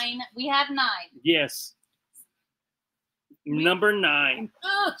box. 9. We have 9. Yes. Number 9.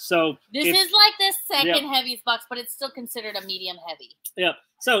 So this is like the second heaviest box, but it's still considered a medium heavy. Yep.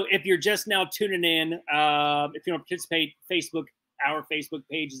 So if you're just now tuning in, if you want to participate, our Facebook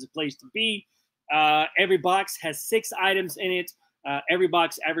page is a place to be. Every box has 6 items in it. Every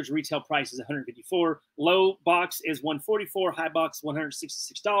box average retail price is $154. Low box is $144. High box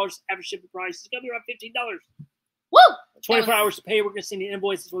 $166. Average shipping price is gonna be around $15. Woo! 24 hours to pay. We're gonna send you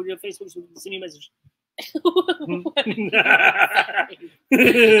invoices. We're gonna do Facebook, so we can send you a message.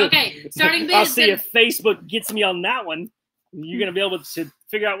 Okay, starting bids. I'll see if Facebook gets me on that one. You're gonna be able to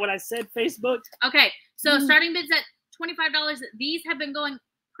figure out what I said, Facebook. Okay, so starting bids at $25. These have been going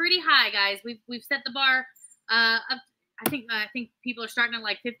pretty high, guys. We've set the bar up. I think people are starting at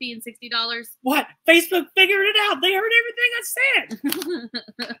like $50 and $60. What? Facebook figured it out. They heard everything I said.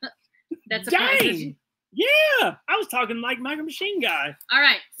 That's a dang. Yeah, I was talking like Micro Machine Guy. All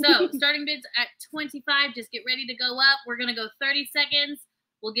right, so starting bids at 25. Just get ready to go up. We're gonna go 30 seconds.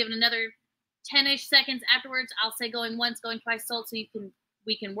 We'll give it another 10-ish seconds afterwards. I'll say going once, going twice sold, so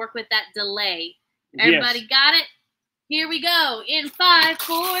we can work with that delay. Everybody got it? Here we go. In 5,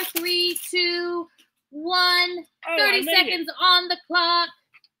 4, 3, 2, 1. 30 seconds on the clock.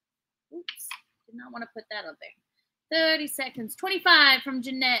 Oops, did not want to put that up there. 30 seconds. 25 from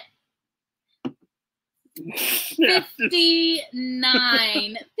Jeanette.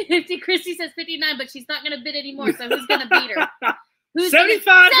 59. 50. Christy says 59, but she's not going to bid anymore, so who's going to beat her?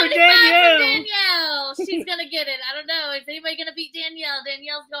 75 for Danielle. She's going to get it. I don't know. Is anybody going to beat Danielle?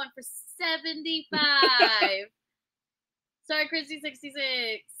 Danielle's going for 75. Sorry, Christy,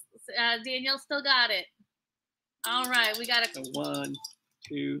 66. Danielle still got it. All right, we got a 1,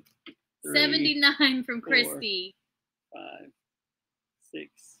 2, 3, 79 from 4, Christy. 5, 6,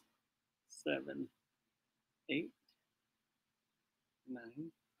 7, 8, 9.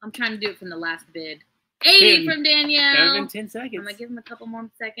 I'm trying to do it from the last bid. 80 from Danielle. That would have been 10 seconds. I'm going to give him a couple more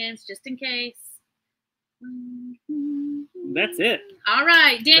seconds just in case. That's it. All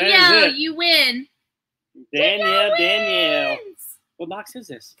right, Danielle, you win. Danielle. What box is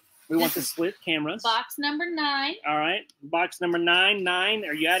this? We want the split cameras. Box number 9. All right. Box number 9. 9.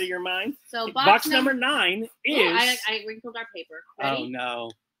 Are you out of your mind? So box number 9 is. Ooh, I wrinkled our paper. Ready? Oh,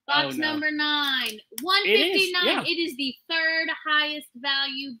 no. Box number 9. 159. Yeah. It is the third highest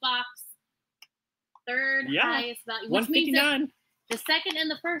value box. Third highest value. Which means that the second and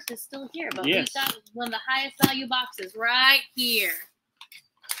the first is still here. But we've got one of the highest value boxes right here.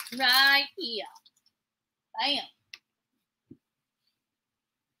 Right here. Bam.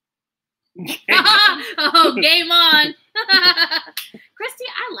 Oh, game on. Christy,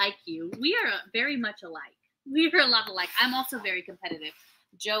 I like you. We are very much alike. We are a lot alike. I'm also very competitive.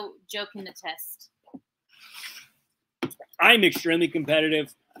 Joe can attest. I'm extremely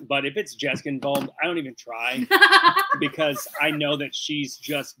competitive, but if it's Jessica involved, I don't even try because I know that she's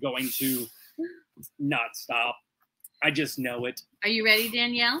just going to not stop. I just know it. Are you ready,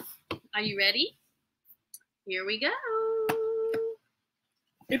 Danielle? Are you ready? Here we go.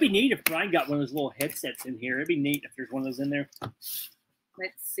 It'd be neat if Brian got one of those little headsets in here. It'd be neat if there's one of those in there.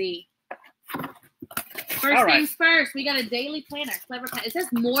 Let's see. First things first, we got a daily planner. Clever planner. It says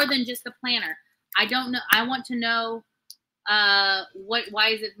more than just a planner. I don't know. I want to know why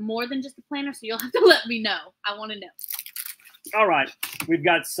is it more than just a planner? So you'll have to let me know. I want to know. All right. We've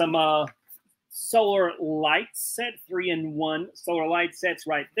got some solar light set, 3-in-1 solar light sets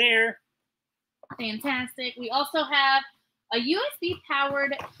right there. Fantastic. We also have a USB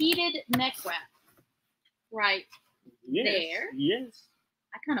powered heated neck wrap right there. Yes.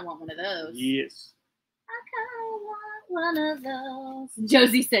 I kind of want one of those. Yes. I kind of want one of those.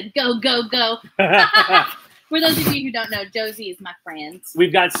 Josie said, go, go, go. For those of you who don't know, Josie is my friend.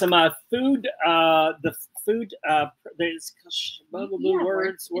 We've got some food. The food, there's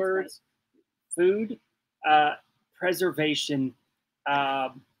words. Food, preservation,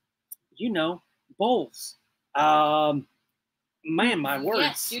 bowls. Man, my words.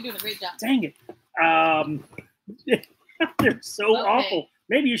 Yes, you're doing a great job. Dang it. They're so awful.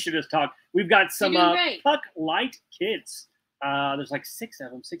 Maybe you should just talk. We've got some puck light kits. There's like 6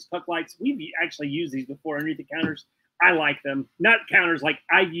 of them, 6 puck lights. We've actually used these before underneath the counters. I like them. Not counters, like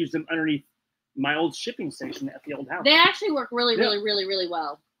I've used them underneath my old shipping station at the old house. They actually work really, really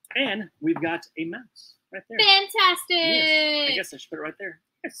well. And we've got a mouse right there. Fantastic. Yes. I guess I should put it right there.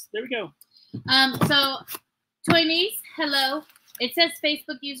 Yes, there we go. So Toy Niece, hello. It says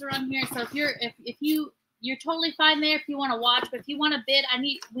Facebook user on here. So if you're totally fine there if you want to watch, but if you want to bid,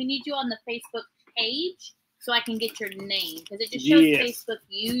 we need you on the Facebook page so I can get your name because it just shows Facebook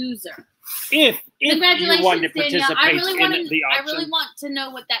user. If congratulations, you want to participate Danielle. I really in the auction. I really want to know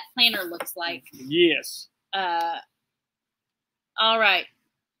what that planner looks like. Yes. All right.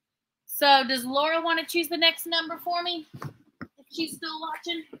 So does Laura want to choose the next number for me? If she's still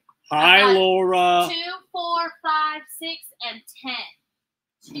watching. Hi, Laura. 2, 4, 5, 6, and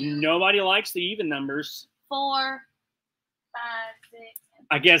 10. Nobody likes the even numbers. 4, 5, 6.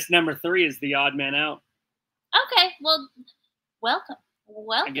 I guess number 3 is the odd man out. Okay, well, welcome.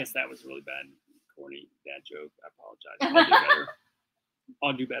 I guess that was a really bad, corny dad joke. I apologize.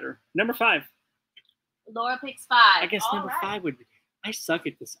 I'll do better. Number 5. Laura picks 5. I guess number 5 would be. I suck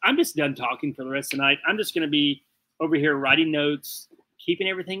at this. I'm just done talking for the rest of the night. I'm just going to be over here writing notes, keeping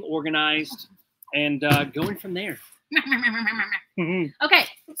everything organized, and going from there. Okay,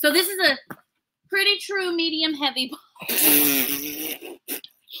 so this is a pretty true medium heavy box.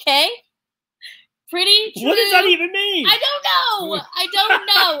 Okay? Pretty true. What does that even mean? I don't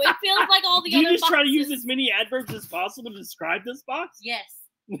know. It feels like all the other boxes. Do you just try to use as many adverbs as possible to describe this box? Yes.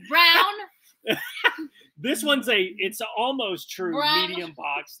 Brown. This one's it's an almost true medium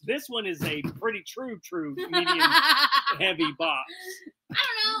box. This one is a pretty true medium heavy box. I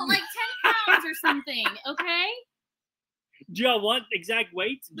don't know, like 10 pounds or something, okay? Do y'all want exact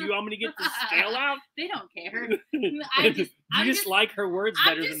weights? Do you want me to get the scale out? They don't care. You just like her words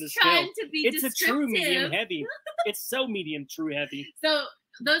better than the scale. It's a true medium heavy. It's so medium true heavy. So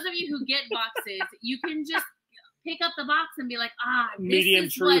those of you who get boxes, you can just pick up the box and be like, medium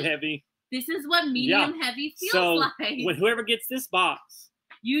true heavy. This is what medium heavy feels like. When whoever gets this box,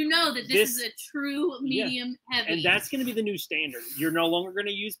 you know that this is a true medium heavy. And that's going to be the new standard. You're no longer going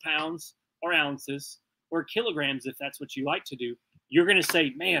to use pounds or ounces or kilograms if that's what you like to do. You're going to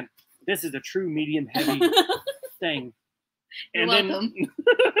say, man, this is a true medium heavy thing. You're welcome.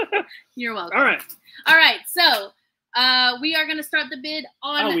 You're welcome. All right. All right. So We are gonna start the bid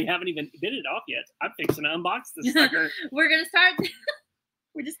on. Oh, we haven't even bid it off yet. I'm fixing to unbox this sucker. We're gonna start.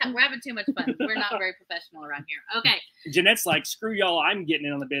 We're having too much fun. We're not very professional around here. Okay. Jeanette's like, screw y'all. I'm getting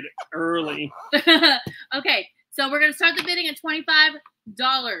in on the bid early. Okay, so we're gonna start the bidding at $25.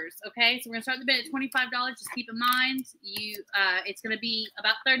 Okay, so we're gonna start the bid at $25. Just keep in mind, it's gonna be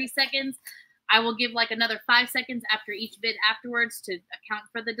about 30 seconds. I will give like another 5 seconds after each bid afterwards to account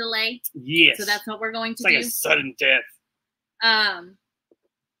for the delay. Yes. So that's what we're going to do. It's like a sudden death.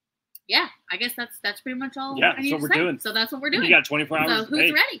 Yeah, I guess that's pretty much all. Yeah, that's what we're doing. So that's what we're doing. You got 24 hours. So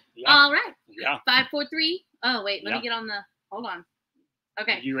who's ready? Yeah. All right. Yeah. 5, 4, 3. Oh wait, let me get on the. Hold on.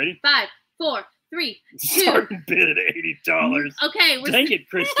 Okay. You ready? 5, 4, 3, 2. Starting bid at $80. Okay. Dang it,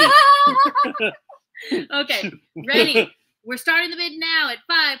 Christy. Okay. Ready. We're starting the bid now at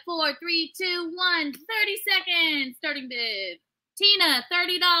 5, 4, 3, 2, 1. 30 seconds. Starting bid. Tina, $30.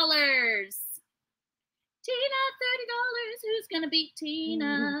 Tina, $30. Who's gonna beat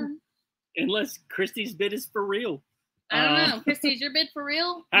Tina? Unless Christy's bid is for real. I don't know. Christy, is your bid for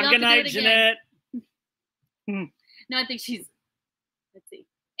real? Have a good night, Jeanette. No, I think she's. Let's see.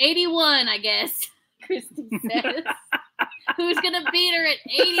 81, I guess. Christy says. Who's gonna beat her at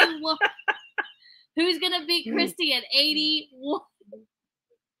 81? Who's gonna beat Christy at 81?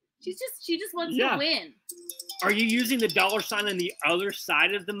 She just wants to win. Are you using the dollar sign on the other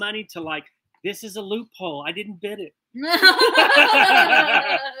side of the money to like, this is a loophole. I didn't bid it.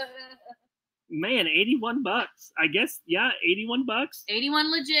 Man, $81. I guess, yeah, $81.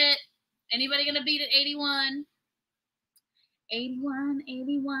 81 legit. Anybody gonna beat it? 81.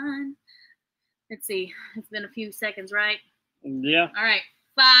 81. Let's see. It's been a few seconds, right? Yeah. All right.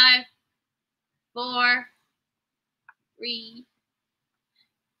 5, 4, 3,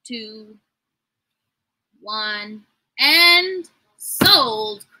 2, 1, and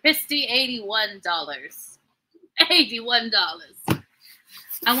sold. Christy, $81. $81.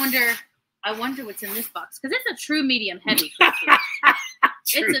 I wonder what's in this box because it's a true medium heavy. I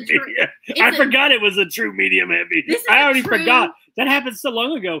forgot it was a true medium heavy. I already forgot. That happened so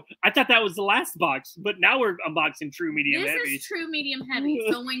long ago. I thought that was the last box, but now we're unboxing true medium heavy. This is true medium heavy.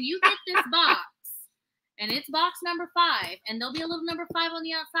 So when you get this box, and it's box number 5, and there'll be a little number 5 on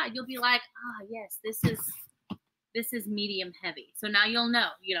the outside, you'll be like, ah, yes, this is medium heavy. So now you'll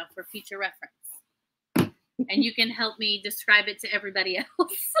know, for future reference. And you can help me describe it to everybody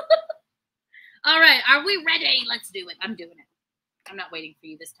else. All right, are we ready? Let's do it. I'm doing it. I'm not waiting for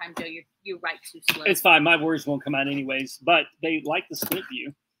you this time, Joe. You write too slow. It's fine. My words won't come out anyways. But they like the split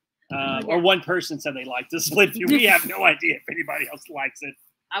view. Or one person said they like the split view. We have no idea if anybody else likes it.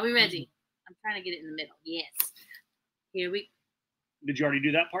 Are we ready? I'm trying to get it in the middle. Yes. Here we. Did you already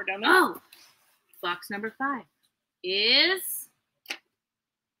do that part down there? Oh, box number 5 is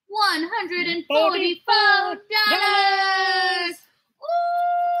 $144.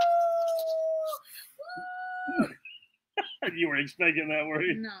 You weren't expecting that, were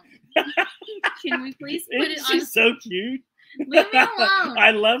you? No. Can we please put it on? She's so cute. Leave me alone.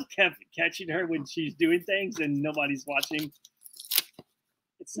 I love catching her when she's doing things and nobody's watching.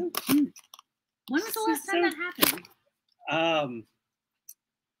 It's so cute. When was the last time that happened?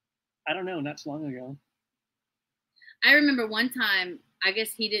 I don't know. Not too long ago. I remember one time. I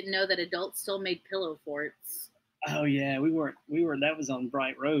guess he didn't know that adults still made pillow forts. Oh yeah, we were. That was on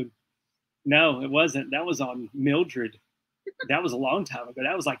Bright Road. No, it wasn't. That was on Mildred. That was a long time ago.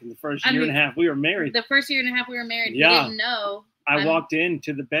 That was like in the first year and a half we were married. The first year and a half we were married. Yeah. He didn't know. I walked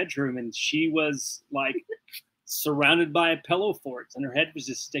into the bedroom and she was like surrounded by pillow forts and her head was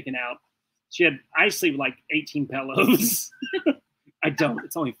just sticking out. I sleep with like 18 pillows. I don't.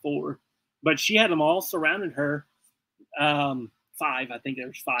 It's only 4. But she had them all surrounding her. 5. I think there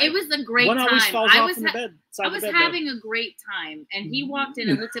was 5. It was a great time. One always falls off in the bed. I was having a great time, and he walked in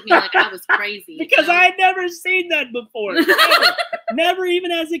and looked at me like I was crazy. Because I had never seen that before. Never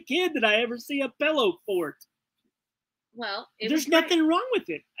even as a kid did I ever see a pillow fort. Well, there's nothing wrong with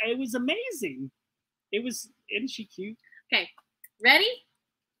it. It was amazing. Isn't she cute? Okay, ready?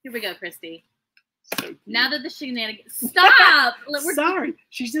 Here we go, Christy. So cute. Now that the shenanigans stop. Sorry,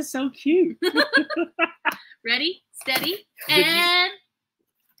 she's just so cute. Ready, steady, and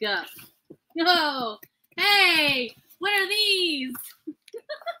go. Oh, hey, what are these?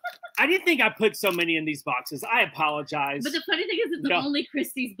 I didn't think I put so many in these boxes. I apologize. But the funny thing is, it's only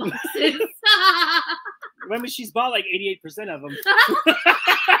Christy's boxes. Remember, she's bought like 88% of them.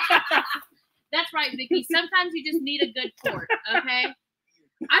 That's right, Vicky. Sometimes you just need a good fort, okay?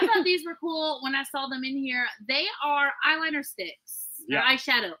 I thought these were cool when I saw them in here. They are eyeliner sticks. Yeah. Or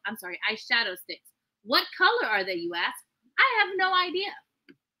eyeshadow. I'm sorry, eyeshadow sticks. What color are they, you ask? I have no idea.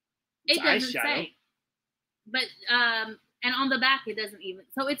 It doesn't say. But and on the back it doesn't even.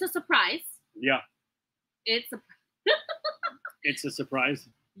 So it's a surprise. Yeah. It's a. It's a surprise.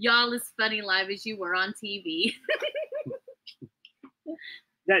 Y'all as funny live as you were on TV.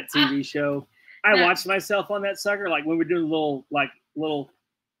 That TV show. I watched myself on that sucker. Like when we were doing little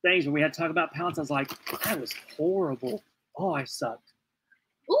things when we had to talk about pallets, I was like, that was horrible. Oh, I sucked.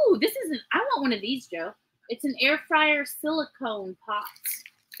 Ooh, this isn't. I want one of these, Joe. It's an air fryer silicone pot.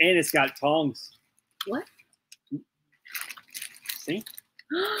 And it's got tongs. What? See?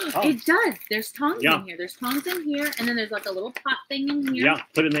 Oh. It does. There's tongs in here. There's tongs in here, and then there's like a little pot thing in here. Yeah,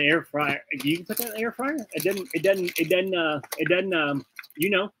 put it in the air fryer. You can put that in the air fryer. It doesn't. You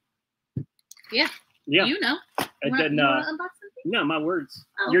know. Yeah. Yeah. You know. It doesn't. Unbox something? No, my words.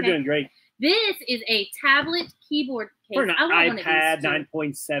 Oh, okay. You're doing great. This is a tablet keyboard case. For an iPad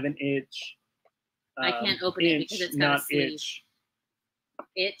 9.7 inch. I can't open it because it's got a sleeve.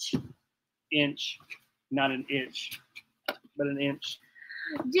 Inch, not an itch, but an inch.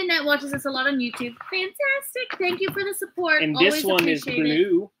 Jeanette watches us a lot on YouTube. Fantastic. Thank you for the support. And Always this one is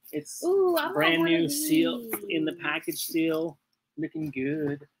blue. It's brand new seal in the package seal. Looking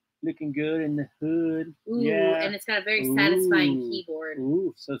good. Looking good in the hood. Ooh, yeah. And it's got a very satisfying keyboard.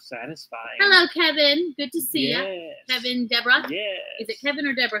 Ooh, so satisfying. Hello, Kevin. Good to see you. Kevin, Deborah? Yes. Is it Kevin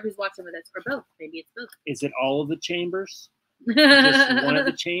or Deborah who's watching with us? Or both? Maybe it's both. Is it all of the chambers? Just one of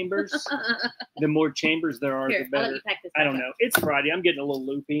the chambers? The more chambers there are, Here, the better. I'll let you pack this I don't know. It's Friday. I'm getting a little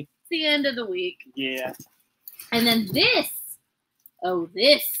loopy. It's the end of the week. Yeah. And then this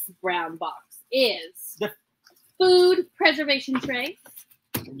brown box is the food preservation tray.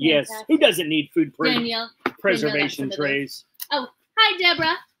 Yes. Fantastic. Who doesn't need food Danielle, preservation trays? Oh, hi,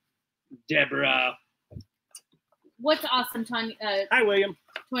 Deborah. Deborah. What's awesome, Tanya? Hi, William.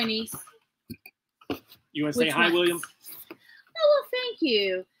 Toy niece. You want to say hi, William? Oh, well, thank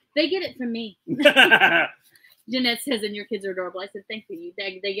you. They get it from me. Jeanette says, and your kids are adorable. I said, thank you.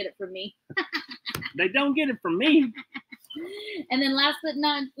 They get it from me. They don't get it from me. And then last but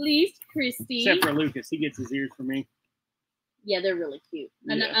not least, Christy. Except for Lucas. He gets his ears from me. Yeah, they're really cute.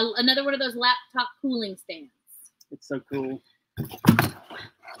 Yeah. Another one of those laptop cooling stands. It's so cool.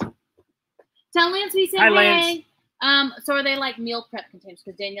 Tell Lance we said hi, hey. Lance. So are they like meal prep containers?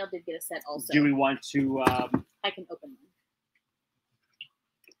 Because Danielle did get a set also. Do we want to... I can open them.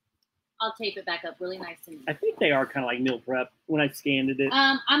 I'll tape it back up really nice and neat. I think they are kind of like meal prep when I scanned it.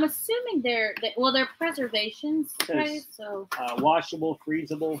 I'm assuming they're preservations, right? So washable,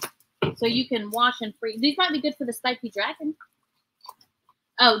 freezable. So you can wash and freeze. These might be good for the spiky dragon.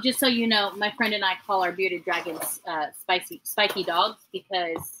 Oh, just so you know, my friend and I call our bearded dragons spiky dogs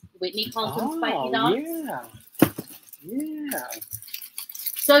because Whitney calls them spiky dogs. Yeah. Yeah.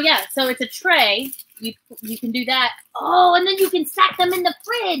 So yeah, so it's a tray. You can do that. Oh, and then you can stack them in the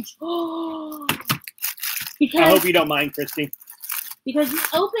fridge. Oh, I hope you don't mind, Christy. Because you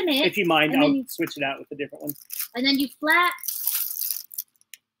open it. If you mind, I'll switch it out with a different one. And then you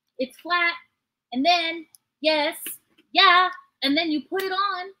it's flat. And then, and then you put it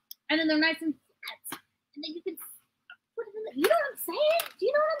on. And then they're nice and flat. And then you can put it in the, you know what I'm saying? Do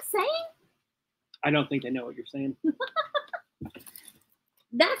you know what I'm saying? I don't think they know what you're saying.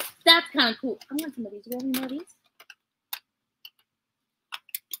 That's kind of cool. I want some of these. Do you have any more of these?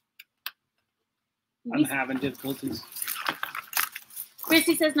 I'm having difficulties.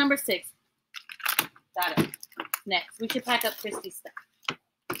 Christy says number 6. Got it. Next, we should pack up Christy's stuff.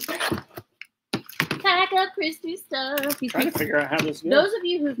 Pack up Christy's stuff. I'm trying to figure out how this goes. Those of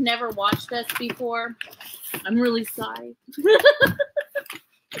you who've never watched us before, I'm really sorry.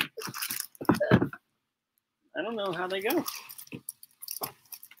 I don't know how they go.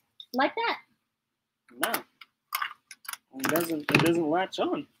 Like that. No. It doesn't latch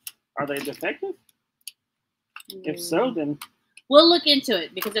on. Are they defective? If so, then we'll look into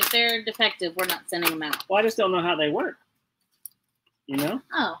it because if they're defective, we're not sending them out. Well, I just don't know how they work. You know?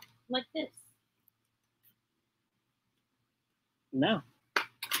 Oh, like this. No.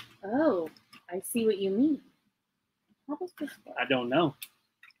 Oh, I see what you mean. How does this work? I don't know.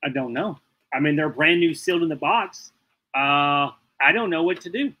 I mean, they're brand new, sealed in the box. I don't know what to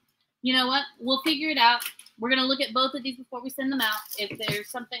do. You know what? We'll figure it out. We're going to look at both of these before we send them out. If there's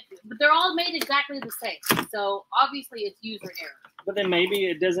something, but they're all made exactly the same. So obviously it's user error. But then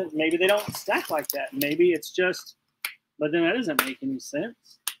maybe they don't stack like that. Maybe it's just, but then that doesn't make any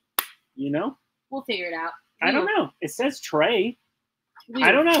sense. You know? We'll figure it out. I don't know. It says tray.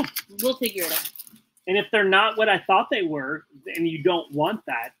 I don't know. We'll figure it out. And if they're not what I thought they were, and you don't want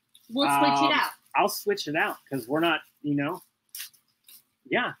that, we'll switch it out. I'll switch it out because we're not, you know.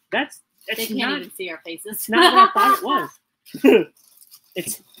 Yeah, that's they can't even see our faces. It's not what I thought it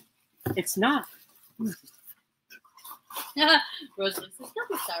was. It's not. Rosalie says, don't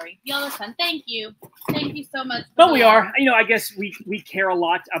be sorry. Y'all are fun. Thank you. Thank you so much. But we are. You know, I guess we care a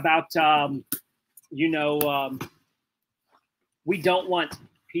lot about, you know, we don't want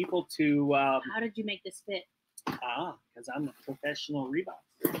people to... How did you make this fit? Because I'm a professional Reebok.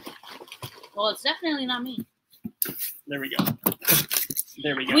 Well, it's definitely not me. There we go.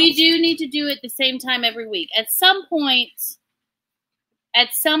 There we go. We do need to do it the same time every week. At some point,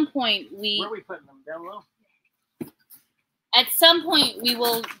 we... Where are we putting them? Down low? At some point, we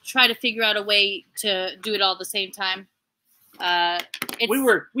will try to figure out a way to do it all at the same time.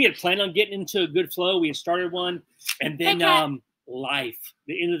 We had planned on getting into a good flow. We had started one, and then life,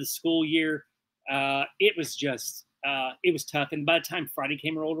 the end of the school year, it was just it was tough. And by the time Friday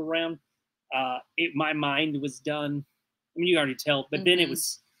came rolled around, my mind was done. I mean, you already tell, but then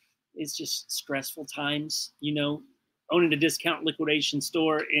it's just stressful times. You know, owning a discount liquidation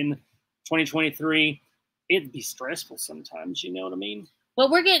store in 2023. It'd be stressful sometimes, you know what I mean? Well,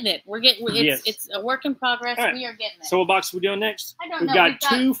 we're getting it. It's a work in progress. Right. We are getting it. So what box are we doing next? I don't know. We've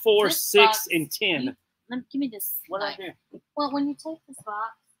got 2, 4, 6, and 10. Give me this. What I do? Well, when you take this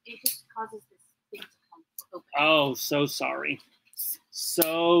box, it just causes this thing to come open. Oh, so sorry.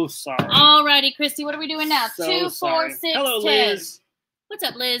 So sorry. Alrighty, Christy, what are we doing now? So 2, 4, 6, Hello, 10. Liz. What's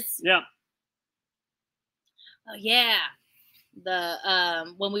up, Liz? Yeah. Oh yeah.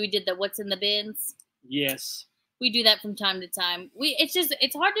 The when we did the what's in the bins. Yes. We do that from time to time.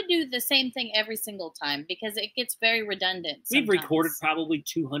 It's hard to do the same thing every single time because it gets very redundant. Sometimes. We've recorded probably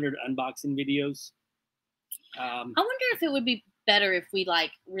 200 unboxing videos. I wonder if it would be better if we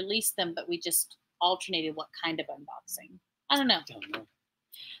like released them, but we just alternated what kind of unboxing. I don't know.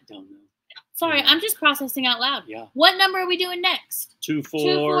 Don't know. Sorry, I'm just processing out loud. Yeah. What number are we doing next? 2,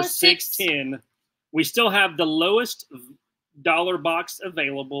 4, 6, 10. We still have the lowest dollar box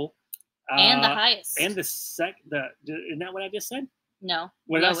available. And the highest. And isn't that what I just said? No.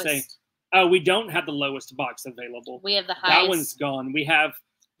 What did I say? Oh, we don't have the lowest box available. We have the highest. That one's gone. We have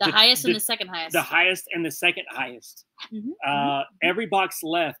the highest and the second highest. The highest and the second highest. Every box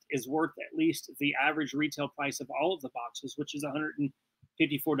left is worth at least the average retail price of all of the boxes, which is $154.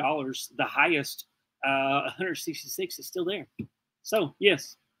 The highest, $166, is still there. So,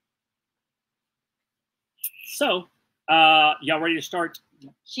 yes. So, y'all ready to start?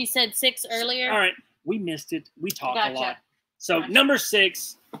 She said 6 earlier. All right. We missed it. We talked a lot. So, number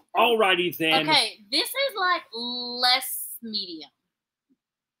 6. Alrighty then. Okay. This is like less medium.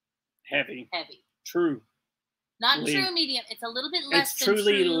 Heavy. True. Not Truly. True medium. It's a little bit less It's than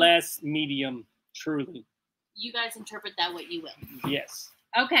truly true. less medium. Truly. You guys interpret that what you will. Yes.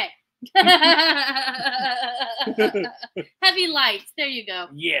 Okay. Heavy lights. There you go.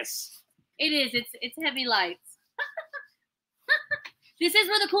 Yes. It is. It's heavy lights. This is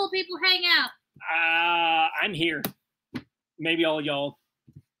where the cool people hang out. I'm here. Maybe all y'all.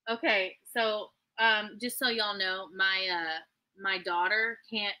 Okay, so just so y'all know, my daughter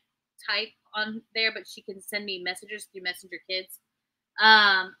can't type on there, but she can send me messages through Messenger Kids.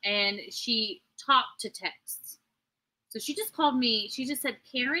 And she talked to texts. So she just called me. She just said,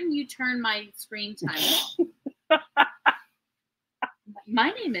 "Karen, you turn my screen time off." My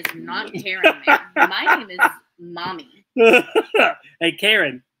name is not Karen, man. My name is Mommy. Hey,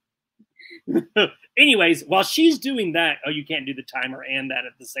 Karen. Anyways, while she's doing that, you can't do the timer and that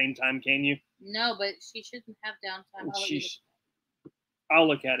at the same time, can you? No, but she shouldn't have downtime. I'll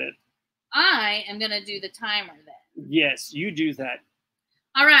look at it. I am going to do the timer then. Yes, you do that.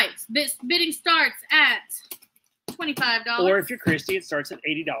 All right. Bidding starts at $25. Or if you're Christy, it starts at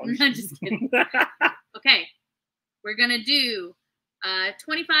 $80. I'm just kidding. Okay. We're going to do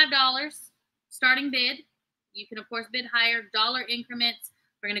 $25 starting bid. You can, of course, bid higher, dollar increments.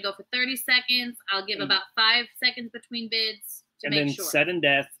 We're going to go for 30 seconds. I'll give about 5 seconds between bids to make sure. And then sudden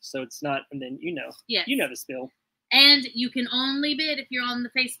death, so it's not, and then Yes. You know the spill. And you can only bid if you're on the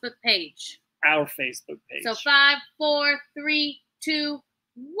Facebook page. Our Facebook page. So 5, 4, 3, 2,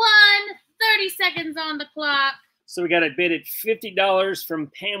 1. 30 seconds on the clock. So we got a bid at $50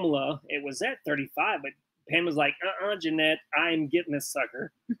 from Pamela. It was at 35, but Pamela's like, Jeanette, I'm getting this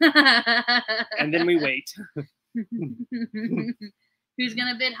sucker. And then we wait. Who's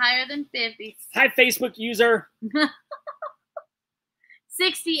going to bid higher than 50? Hi, Facebook user.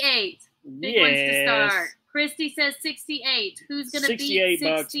 68. Big ones to start. Christy says 68. Who's going to beat 68?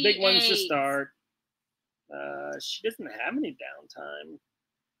 $68. Big ones to start. She doesn't have any downtime.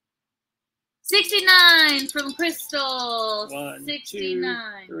 69 from Crystal. 1,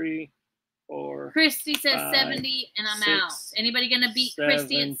 69. 2, 3, 4. Christy says 5, 70, and I'm 6, out. Anybody going to beat 7,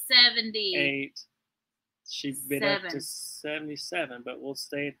 Christy at 70? 8. She bid up to 77, but we'll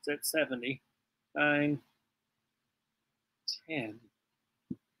stay at 70. 9, 10.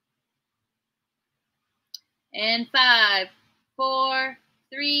 And 5, 4,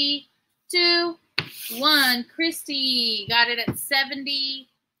 3, 2, 1. Christy got it at 70.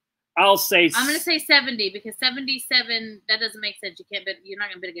 I'll say. I'm gonna say 70 because 77. That doesn't make sense. You can't bet. You're not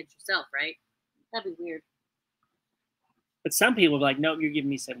gonna bet against yourself, right? That'd be weird. But some people are like, nope, you're giving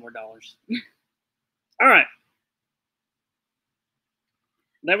me $7 more. All right.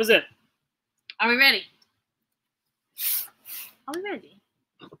 That was it. Are we ready? Are we ready?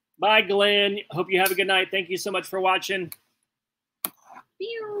 Bye, Glenn. Hope you have a good night. Thank you so much for watching.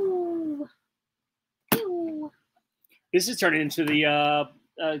 Pew. Pew. This is turning into the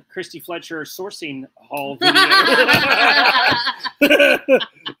Christy Fletcher sourcing haul video.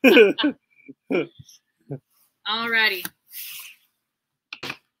 Alrighty.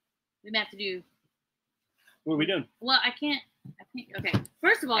 We have to do. What are we doing? Well, I can't. Okay.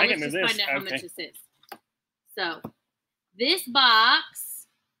 First of all, let's just find out how much this is. So, this box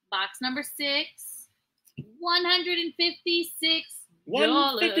number 6, $156.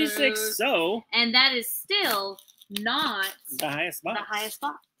 $156. So, and that is still not the highest box. The highest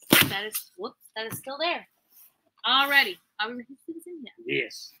box. That is still there. Alrighty. Are we ready to see this in here?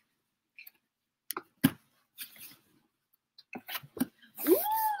 Yes.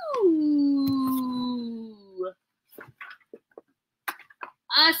 Ooh.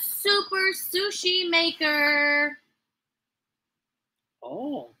 A super sushi maker.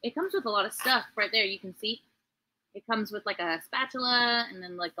 Oh. It comes with a lot of stuff right there. You can see. It comes with like a spatula and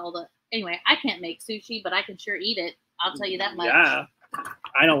then like all the. Anyway, I can't make sushi, but I can sure eat it. I'll tell you that much. Yeah.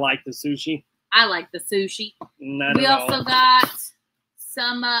 I don't like the sushi. I like the sushi. Not we at also all. got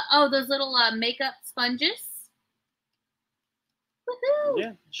some, those little makeup sponges. Woohoo!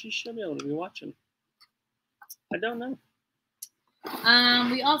 Yeah, she should be able to be watching. I don't know.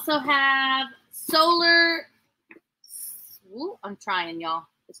 We also have solar. Ooh, I'm trying, y'all.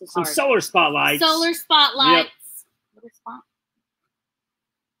 This is Some hard. solar spotlights. Solar spotlights. Yep. Little spot.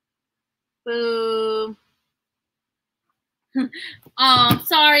 Boom.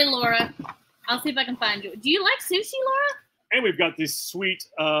 Sorry, Laura. I'll see if I can find you. Do you like sushi, Laura? And we've got these sweet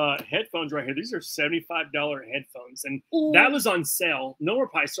headphones right here. These are $75 headphones. And Ooh. that was on sale. Normal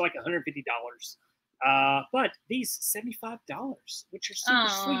price, so like $150. But these $75, which are super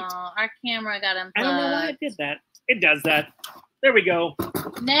sweet. Our camera got unplugged. I don't know why it did that. It does that. There we go.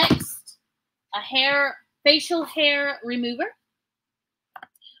 Next, a facial hair remover.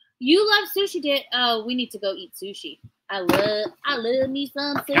 You love sushi, Dad. Oh, we need to go eat sushi. I love me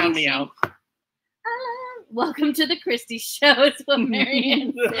some sushi. Count me out. Welcome to the Christy Show. Is what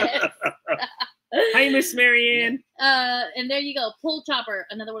Marianne said. Hi, Miss Marianne. And there you go. Pull chopper.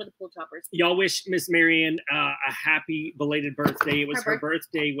 Another one of the pull choppers. Y'all wish Miss Marianne a happy belated birthday. It was her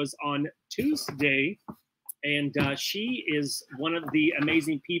birthday was on Tuesday. And she is one of the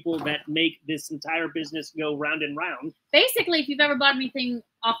amazing people that make this entire business go round and round. Basically, if you've ever bought anything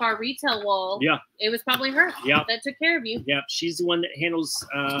off our retail wall, yeah, it was probably her that took care of you. Yeah, she's the one that handles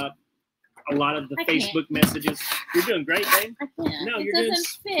a lot of the Facebook messages. You're doing great, babe. I can't. No, You're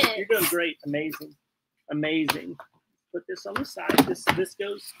doing great. Amazing. Amazing. Put this on the side. This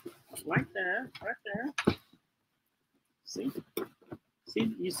goes right there. Right there. See?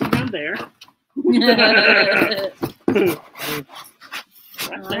 See? You see down there? Right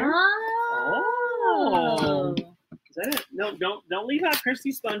there. Oh. Is that it? No, don't leave out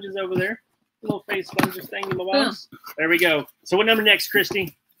Christy sponges over there. Little face sponges thing in the box. There we go. So what number next,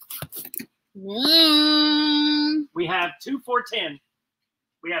 Christy? We have 2, 4, 10.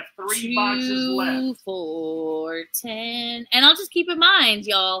 We have 3 boxes left. 2, 4, 10. And I'll just keep in mind,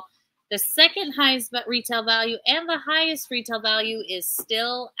 y'all, the second highest retail value and the highest retail value is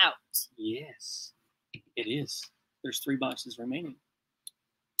still out. Yes, it is. There's 3 boxes remaining.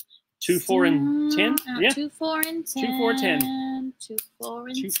 2, 4, and 10. Yeah. 2, 4, and 10. 2, 4, 10. 2, 4,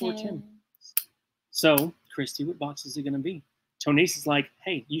 and 2, 4, 10. So, Christy, what box is it going to be? Tonice is like,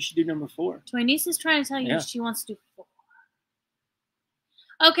 hey, you should do number 4. Tonice is trying to tell you she wants to do 4.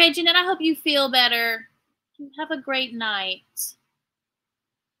 Okay, Jeanette, I hope you feel better. Have a great night.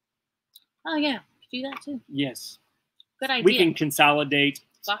 Oh, yeah. Do that, too. Yes. Good idea. We can consolidate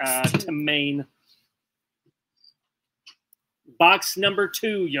to main. Box number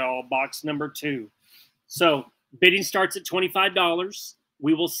 2, y'all. Box number 2. So, bidding starts at $25.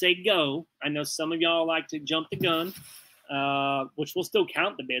 We will say go. I know some of y'all like to jump the gun, which will still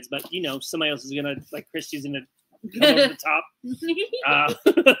count the bids, but, you know, somebody else is going to, like Christy's going to come over the top.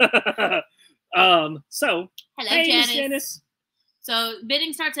 So, hello, hey, Janice. So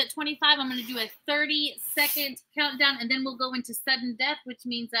bidding starts at 25. I'm going to do a 30-second countdown, and then we'll go into sudden death, which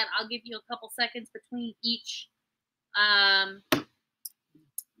means that I'll give you a couple seconds between each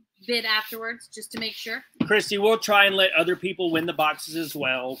bid afterwards just to make sure. Christy, we'll try and let other people win the boxes as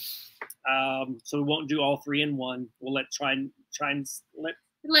well. So we won't do all 3 in one. We'll try and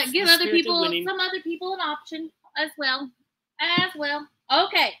give other people some other people an option as well.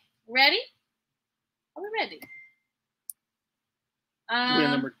 Okay, ready? Are we ready?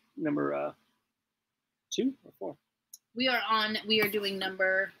 Number 2 or 4? We are doing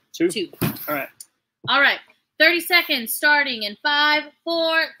number 2. All right. 30 seconds starting in 5,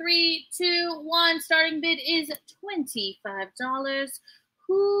 4, 3, 2, 1. Starting bid is $25.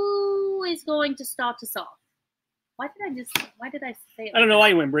 Who is going to start us off? Why did I say it? I don't know why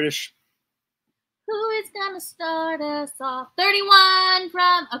you went British. Who is going to start us off? 31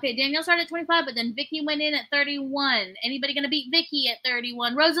 from... Okay, Danielle started at 25, but then Vicky went in at 31. Anybody going to beat Vicky at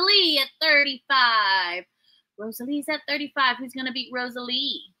 31? Rosalie at 35. Rosalie's at 35. Who's going to beat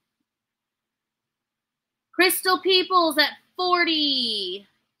Rosalie? Crystal Peoples at 40.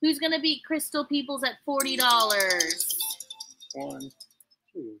 Who's going to beat Crystal Peoples at $40? 1,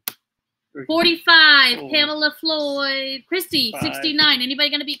 2, 3, 45. 4, Pamela Floyd. Christy, 5, 69. Anybody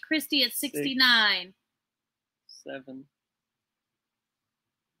going to beat Christy at 69? 7,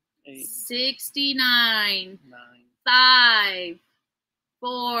 8, 69. 9, 5,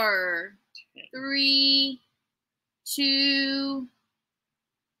 4, 10. 3, 2,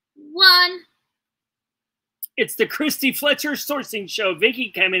 1. It's the Christy Fletcher Sourcing Show.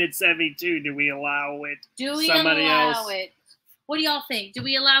 Vicky came in at 72. Do we allow it? Do we Somebody allow else? it? What do y'all think? Do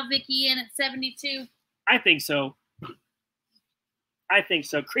we allow Vicky in at 72? I think so.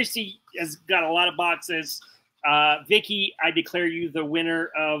 Christy has got a lot of boxes. Vicky, I declare you the winner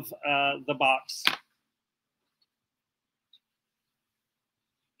of the box.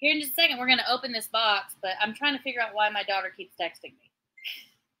 Here in just a second, we're going to open this box, but I'm trying to figure out why my daughter keeps texting me.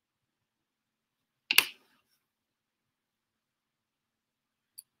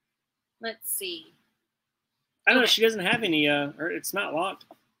 Let's see. I don't know. She doesn't have any, or it's not locked.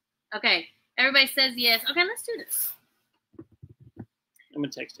 Okay. Everybody says yes. Okay, let's do this. I'm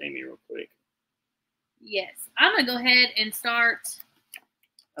going to text Amy real quick. Yes. I'm going to go ahead and start.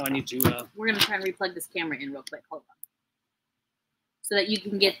 Oh, I need to. We're going to try and replug this camera in real quick. Hold on. So that you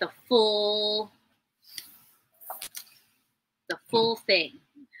can get the full thing.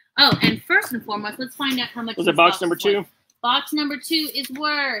 Oh, and first and foremost, let's find out how much. Was it box number 2? Box number 2 is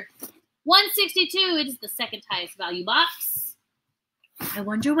worth $162. It is the second highest value box. I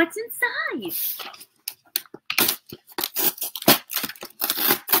wonder what's inside.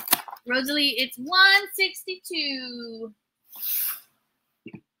 Rosalie, it's $162.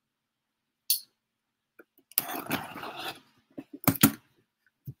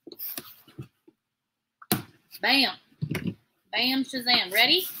 Bam. Bam, shazam.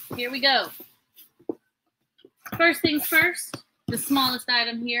 Ready? Here we go. First things first, the smallest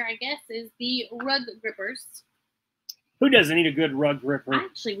item here, I guess, is the rug grippers. Who doesn't need a good rug gripper?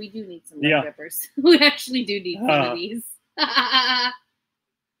 Actually, we do need some rug grippers. We actually do need some of these.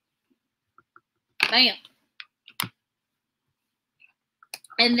 Bam.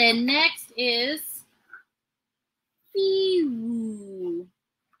 And then next is Fiwoo.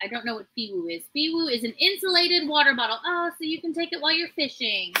 I don't know what Fiwoo is. Fiwoo is an insulated water bottle. Oh, so you can take it while you're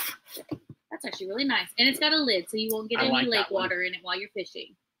fishing. That's actually really nice. And it's got a lid, so you won't get any lake water in it while you're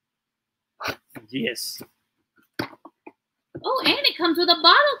fishing. Yes. Oh, and it comes with a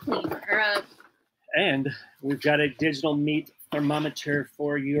bottle cleaner. And we've got a digital meat thermometer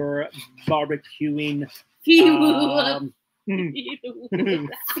for your barbecuing. Fiwoo.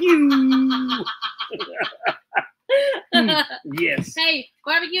 Yes. Hey,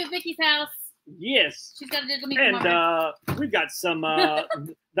 barbecue at Vicky's house. Yes. She's got a digital meat thermometer. And we've got some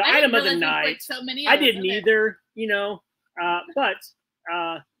the item of the night. So many I didn't either, you know. But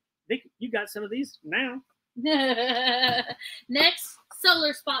Vic, you got some of these now. Next,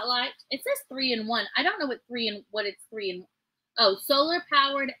 solar spotlight. It says 3-in-1. I don't know what it's 3-in. Oh, solar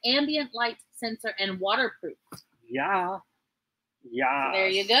powered ambient light sensor and waterproof. Yeah. Yeah. So there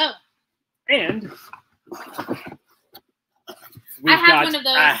you go. And we've got one of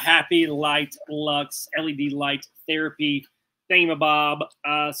those. A Happy Light Lux LED light therapy thingamabob.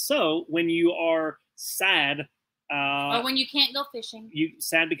 So when you are sad, or when you can't go fishing,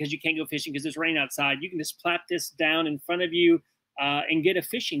 sad because you can't go fishing because it's raining outside, you can just plap this down in front of you and get a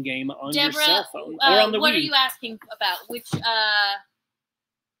fishing game on your cell phone or on the Wii. What are you asking about? Which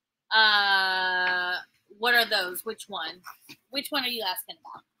what are those? Which one? Which one are you asking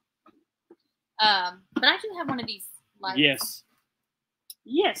about? But I do have one of these lights. Yes.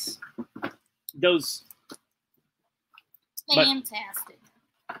 Yes. Those. Fantastic.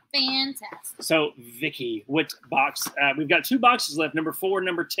 Fantastic. So, Vicky, what box? We've got 2 boxes left, number 4 and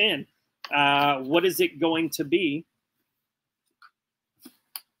number 10. What is it going to be?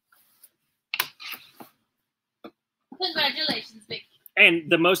 Congratulations, Vicky. And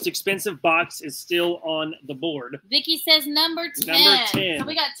the most expensive box is still on the board. Vicky says number 10. Number 10. So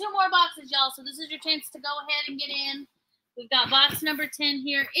we got 2 more boxes, y'all. So this is your chance to go ahead and get in. We've got box number 10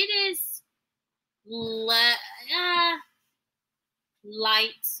 here. It is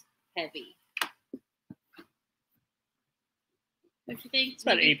light heavy. What you think? It's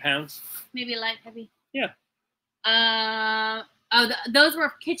about 8 pounds. Maybe light heavy. Yeah. Those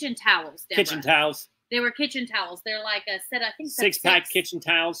were kitchen towels. Deborah. Kitchen towels. They were kitchen towels. They're like a set. I think 6-pack kitchen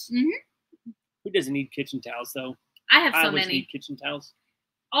towels. Mm-hmm. Who doesn't need kitchen towels though? I have so always many need kitchen towels.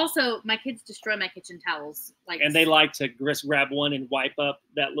 Also, my kids destroy my kitchen towels. And they like to just grab one and wipe up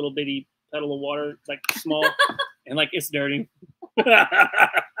that little bitty puddle of water. It's like small and like it's dirty.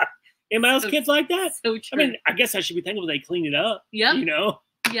 Anybody else kids like that? So true. I mean, I guess I should be thankful they clean it up. Yep. You know?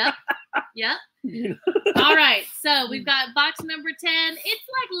 Yep. Yep. All right. So we've got box number 10. It's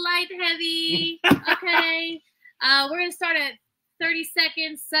like light heavy. Okay. We're going to start at 30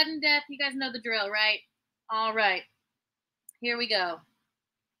 seconds. Sudden death. You guys know the drill, right? All right. Here we go.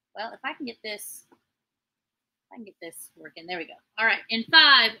 Well, if I can get this working. There we go. All right. In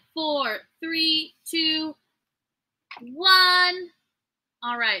 5, 4, 3, 2, 1.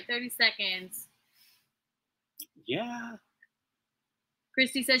 All right. 30 seconds. Yeah.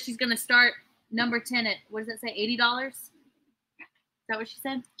 Christy says she's going to start number 10 at, what does it say, $80? Is that what she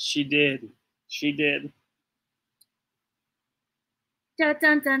said? She did. She did. Dun,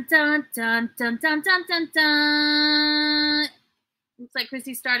 dun, dun, dun, dun, dun, dun, dun, dun, dun. Looks like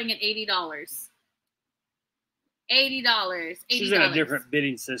Christy's starting at $80. $80. She's in a different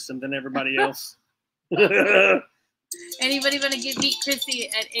bidding system than everybody else. Anybody going to beat Christy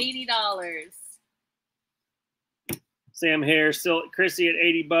at $80? Sam here, still Chrissy at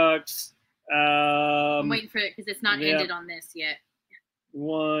 $80. I'm waiting for it because it's not ended on this yet.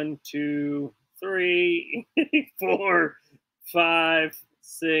 1, 2, 3, 4, 5,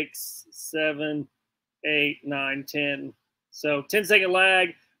 6, 7, 8, 9, 10. So 10-second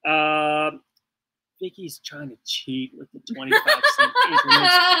lag. Vicky's trying to cheat with the 25-cent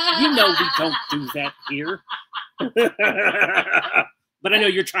increments. You know we don't do that here. But I know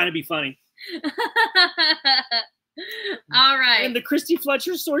you're trying to be funny. All right. And the Christy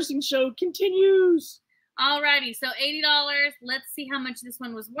Fletcher sourcing show continues. All righty. So $80. Let's see how much this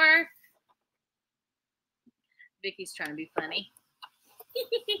one was worth. Vicky's trying to be funny.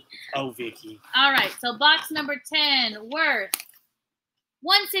 Oh, Vicky. All right. So box number 10 worth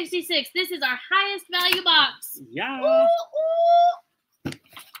 $166. This is our highest value box. Yeah. Ooh, ooh.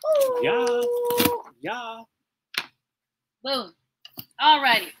 Ooh. Yeah. Yeah. Boom. All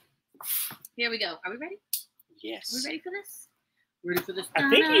righty. Here we go. Are we ready? Yes. Are we ready for this? Ready for this? I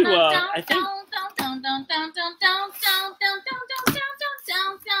think you, I think.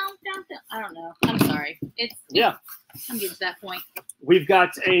 I don't know. I'm sorry. Yeah. I'm getting to that point. We've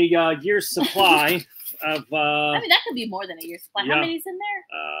got a year's supply of. I mean, that could be more than a year's supply. Yeah. How many's in there?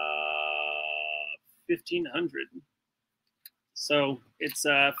 1,500. So it's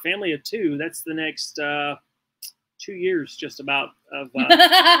a family of 2. That's the next 2 years, just about. Of. But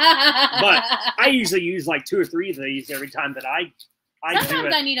I usually use like 2 or 3 of these every time that I Sometimes do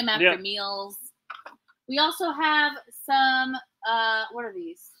it. I need them after meals. We also have some. What are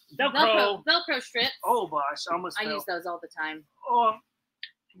these? Velcro strips. Oh gosh, I almost. I use those all the time. Oh.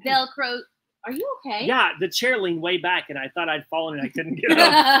 Velcro. Are you okay? Yeah, the chair leaned way back, and I thought I'd fallen, and I couldn't get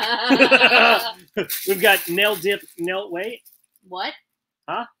up. We've got nail dip. Wait. What?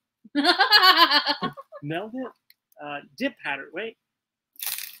 Huh? Nail dip. Dip powder. Wait.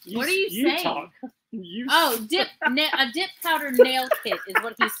 What are you saying? Talk. A dip powder nail kit is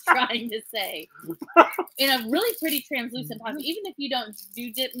what he's trying to say. In a really pretty translucent pouch. Even if you don't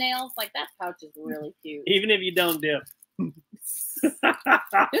do dip nails, like that pouch is really cute. Even if you don't dip.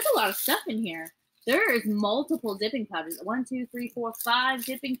 There's a lot of stuff in here. There is multiple dipping powders. 1, 2, 3, 4, 5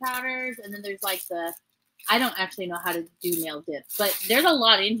 dipping powders, and then there's like I don't actually know how to do nail dip, but there's a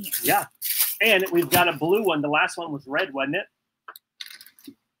lot in here. Yeah, and we've got a blue one. The last one was red, wasn't it?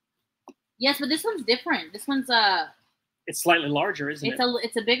 Yes, but this one's different. This one's it's slightly larger, isn't it?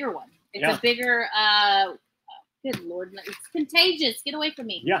 It's a bigger one. It's a bigger good Lord, it's contagious. Get away from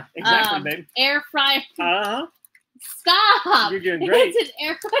me. Yeah, exactly, babe. Air fryer. Uh-huh. Stop. You're doing great. It's an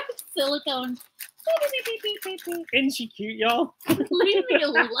air fryer silicone. Isn't she cute, y'all? Leave me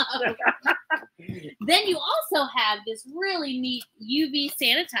alone. Then you also have this really neat UV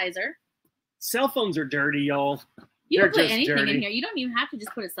sanitizer. Cell phones are dirty, y'all. You They're can put just anything dirty. in here. You don't even have to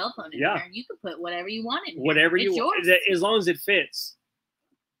just put a cell phone in here. You can put whatever you want in here. Whatever it's you want, yours. as long as it fits.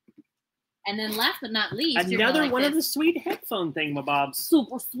 And then last but not least, Another like one this. of the sweet headphone thingamabobs.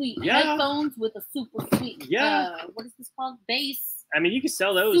 Super sweet headphones with a super sweet. What is this called? Bass. I mean, you can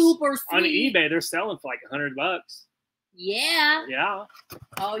sell those super sweet. on eBay. They're selling for like $100. Yeah. Yeah.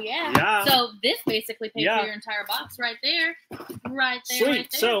 Oh yeah. Yeah. So this basically pays for your entire box right there. Right there. Sweet. Right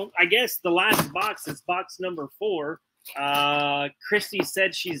there. So I guess the last box is box number 4. Christy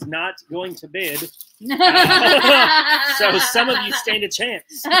said she's not going to bid. So some of you stand a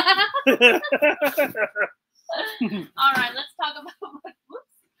chance. All right, let's talk about.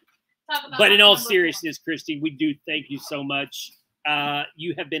 But in all seriousness, Christy, we do thank you so much.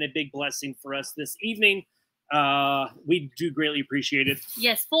 You have been a big blessing for us this evening. We do greatly appreciate it.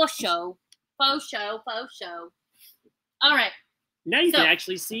 Yes, for show. For show. For show. All right. Now you can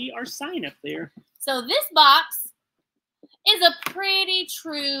actually see our sign up there. So this box is a pretty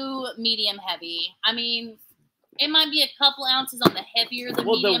true medium heavy. I mean, it might be a couple ounces on the heavier than medium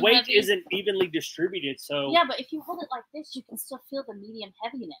heavy. Well, the weight isn't evenly distributed, so... Yeah, but if you hold it like this, you can still feel the medium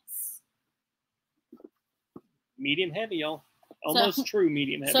heaviness. Medium heavy, y'all. Almost true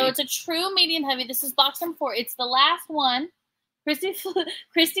medium heavy. So it's a true medium heavy. This is box number 4. It's the last one. Christy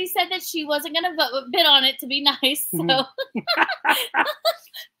said that she wasn't going to bid on it to be nice. So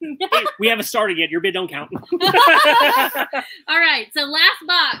hey, we haven't started yet. Your bid don't count. All right. So last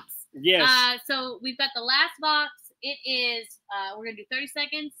box. Yes. So we've got the last box. It is, we're going to do 30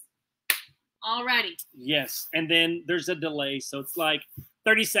 seconds. Alrighty. Yes. And then there's a delay. So it's like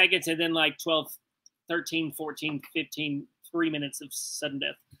 30 seconds and then like 12, 13, 14, 15, 3 minutes of sudden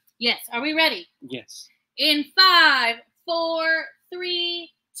death. Yes. Are we ready? Yes. In 5, 4, 3,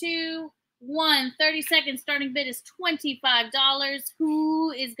 2, 1. 30 seconds. Starting bid is $25.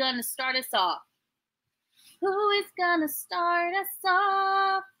 Who is going to start us off? Who is going to start us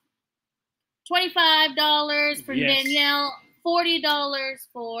off? $25 for Danielle. $40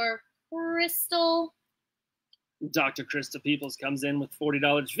 for Crystal. Dr. Krista Peoples comes in with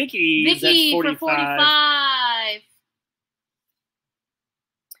 $40. Vicky that's 45. For $45.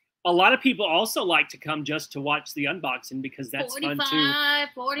 A lot of people also like to come just to watch the unboxing because that's 45, fun too.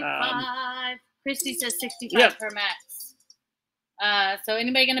 45. Christy says 65 per max. So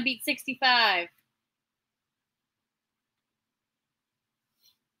anybody gonna beat 65?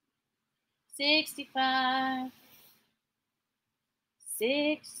 65.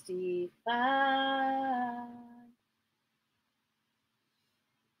 65.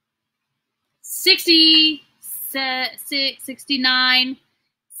 66, 69.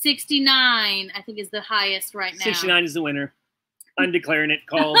 69, I think, is the highest right now. 69 is the winner. I'm declaring it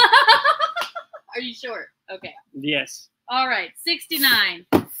called. Are you sure? Okay. Yes. All right, 69.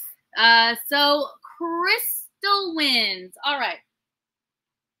 So Crystal wins. All right.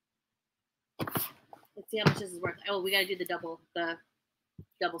 Let's see how much this is worth. Oh, we got to do the double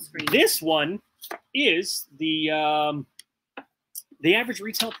screen. This one is the average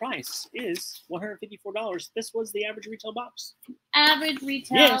retail price is $154. This was the average retail box. Average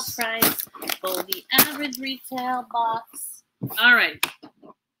retail price for the average retail box. All right.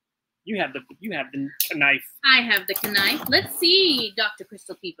 You have the knife. I have the knife. Let's see, Dr.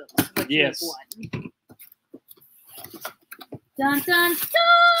 Crystal Peoples. What you have won. Dun dun dun!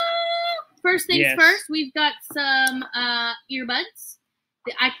 First things first, we've got some earbuds.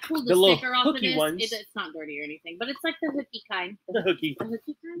 I pulled the sticker off of this. It's not dirty or anything, but it's like the hooky kind. The hooky kind?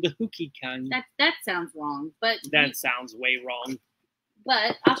 The hooky kind. That sounds wrong, but... That sounds way wrong.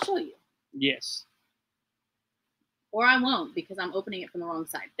 But I'll show you. Yes. Or I won't, because I'm opening it from the wrong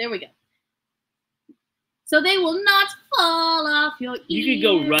side. There we go. So they will not fall off your ears. You could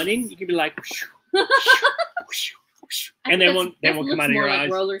go running. You could be like... and they won't come out of your eyes.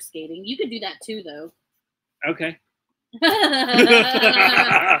 Like roller skating. You could do that too, though. Okay.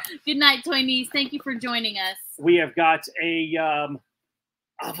 Good night, Toy Niece. Thank you for joining us. We have got a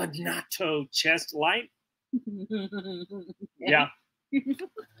Avanato chest light. Yeah.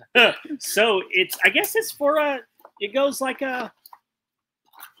 So it's, I guess it's for it goes like a.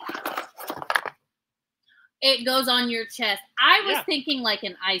 It goes on your chest. I was thinking like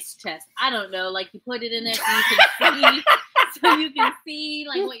an ice chest. I don't know, like you put it in there so you can see,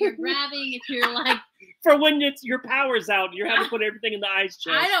 like what you're grabbing. If you're like. For when your power's out, you have to put everything in the ice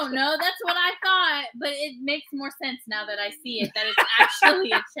chest. I don't know. That's what I thought, but it makes more sense now that I see it. That it's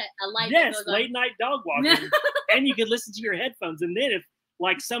actually a light. Yes, that goes late on. night dog walking, and you can listen to your headphones. And then if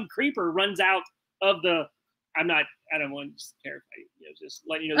like some creeper runs out of the, I don't want to terrify you. Just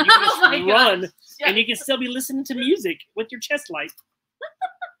let you know you can just run, and you can still be listening to music with your chest light.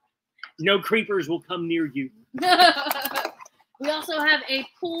 No creepers will come near you. We also have a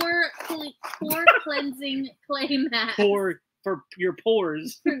pore cleansing clay mask. For your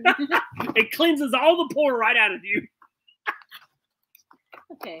pores. It cleanses all the pore right out of you.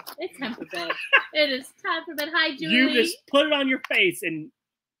 Okay, it's time for bed. It is time for bed. Hi, Julie. You just put it on your face and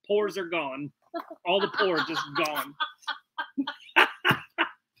pores are gone. All the pores just gone.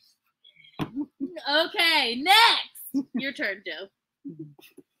 Okay, next. Your turn, Joe.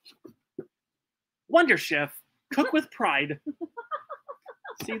 Wonder Chef, cook with pride.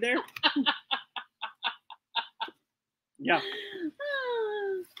 See there? Yeah.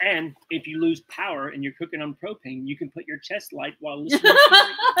 And if you lose power and you're cooking on propane, you can put your chest light while listening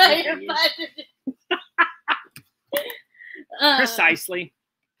to Precisely.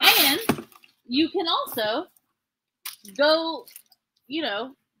 And you can also go,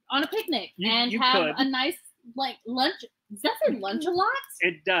 on a picnic and have a nice lunch. Does that say lunch a lot?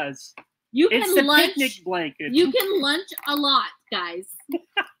 It does. It's the lunch, picnic blanket. You can lunch a lot, guys.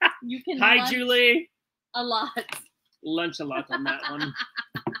 You can. Hi, Julie. A lot. Lunch a lot on that one.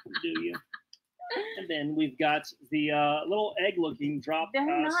 Do you? And then we've got the little egg-looking drop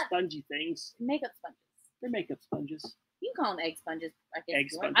spongy things. Makeup sponges. They're makeup sponges. You can call them egg sponges.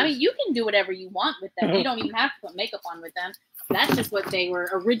 Egg sponges. I mean, you can do whatever you want with them. You don't even have to put makeup on with them. That's just what they were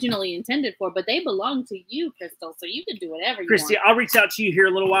originally intended for. But they belong to you, Crystal, so you can do whatever you Christy, want. I'll reach out to you here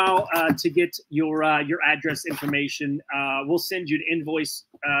in a little while to get your address information. We'll send you an invoice.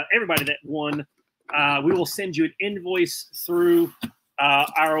 Everybody that won, we will send you an invoice through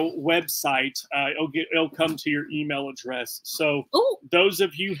our website. It'll come to your email address. So those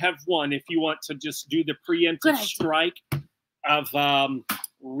of you have won, if you want to just do the preemptive strike of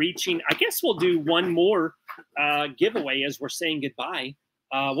reaching, I guess we'll do one more giveaway as we're saying goodbye.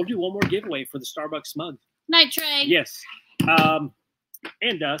 We'll do one more giveaway for the Starbucks mug. Night Trey. Yes.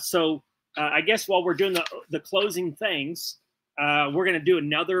 So I guess while we're doing the closing things, we're going to do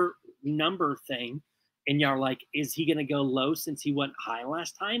another number thing. And y'all are like, is he going to go low since he went high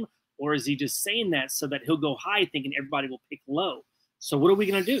last time? Or is he just saying that so that he'll go high thinking everybody will pick low? So what are we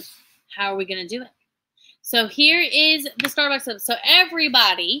going to do? How are we going to do it? So here is the Starbucks. So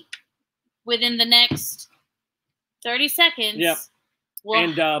everybody within the next 30 seconds. Yep.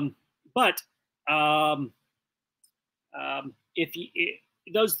 And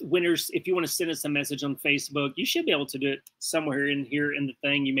those winners, if you want to send us a message on Facebook, you should be able to do it somewhere in here in the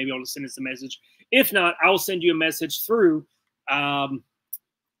thing. You may be able to send us a message. If not, I'll send you a message through our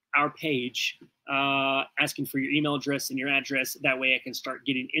page asking for your email address and your address. That way I can start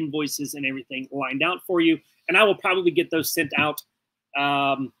getting invoices and everything lined out for you. And I will probably get those sent out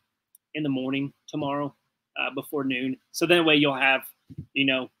in the morning tomorrow before noon. So that way you'll have,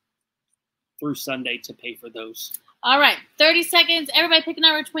 through Sunday to pay for those. All right, 30 seconds. Everybody pick a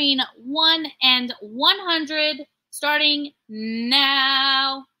number between 1 and 100, starting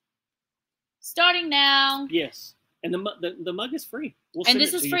now. Starting now. Yes, and the mug is free. And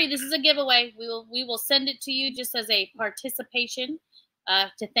this is free. This is a giveaway. We will send it to you just as a participation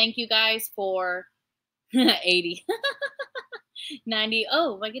to thank you guys for 80, 90.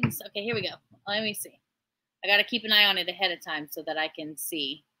 Oh my goodness. Okay, here we go. Let me see. I got to keep an eye on it ahead of time so that I can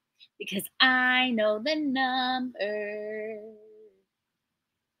see. Because I know the number.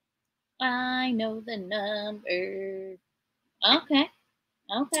 I know the number. Okay.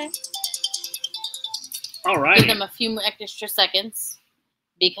 All right. Give them a few extra seconds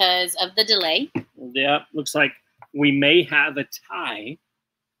because of the delay. Yeah, looks like we may have a tie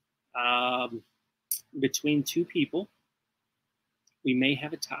between two people. We may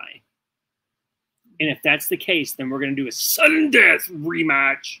have a tie. And if that's the case, then we're going to do a sudden death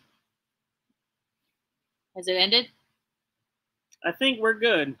rematch. Has it ended? I think we're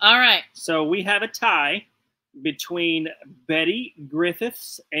good. All right. So we have a tie between Betty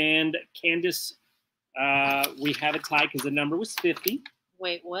Griffiths and Candace. We have a tie because the number was 50.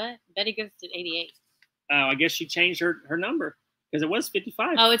 Wait, what? Betty Griffiths did 88. Oh, I guess she changed her number because it was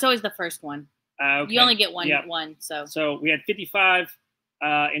 55. Oh, it's always the first one. Okay. You only get one. Yep. So we had 55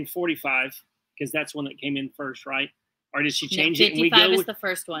 and 45 because that's one that came in first, right? Or did she change it? 55 is the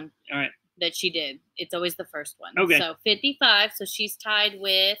first one. All right. That she did. It's always the first one. Okay. So 55. So she's tied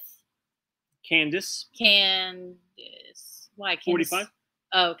with Candace. Why? Candace? 45.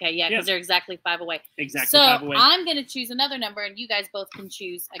 Oh, okay. Yeah, because they're exactly 5 away. Exactly 5 away. So I'm going to choose another number, and you guys both can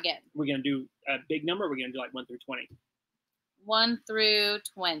choose again. We're going to do a big number. We're going to do like 1 through 20. 1 through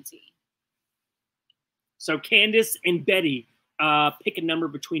 20. So Candace and Betty pick a number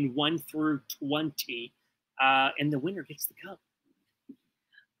between 1 through 20, and the winner gets the cup.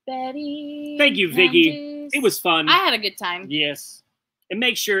 Betty. Thank you, Viggy. It was fun. I had a good time. Yes. And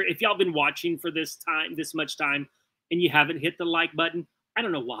make sure if y'all been watching for this much time, and you haven't hit the like button, I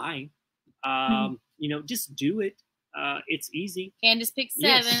don't know why. You know, just do it. It's easy. Candace picked 7.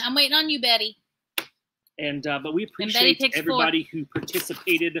 Yes. I'm waiting on you, Betty. And but we appreciate everybody who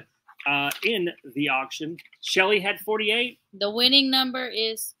participated in the auction. Shelly had 48. The winning number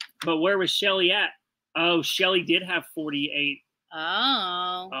is. But where was Shelly at? Oh, Shelly did have 48.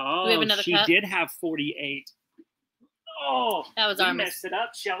 Oh. Oh, do we have another she cup? did have 48. Oh, that was our messed it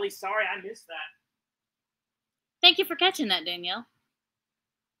up, Shelly. Sorry, I missed that. Thank you for catching that, Danielle.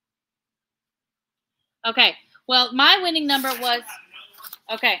 Okay. Well, my winning number was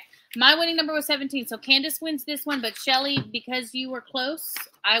 17. So Candace wins this one, but Shelly, because you were close,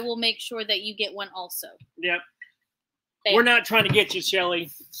 I will make sure that you get one also. Yep. We're not trying to get you,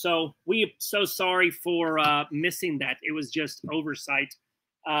 Shelly. So we are so sorry for missing that. It was just oversight.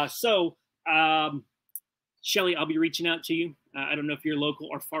 Shelly, I'll be reaching out to you. I don't know if you're local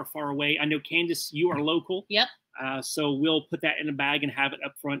or far, far away. I know, Candace, you are local. Yep. So we'll put that in a bag and have it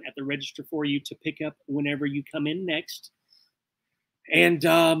up front at the register for you to pick up whenever you come in next. And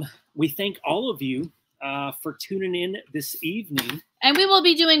we thank all of you for tuning in this evening. And we will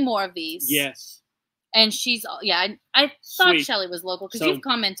be doing more of these. Yes. And she's, I thought Shelly was local because you've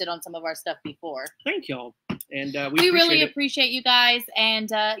commented on some of our stuff before. Thank y'all. And we really appreciate you guys. And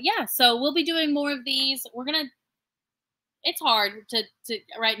so we'll be doing more of these. It's hard to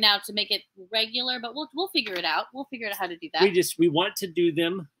right now to make it regular, but we'll figure it out. We'll figure out how to do that. We want to do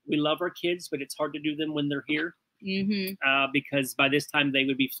them. We love our kids, but it's hard to do them when they're here. Mm-hmm. Because by this time they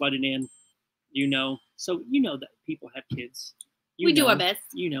would be flooding in, you know. So you know that people have kids. We do our best.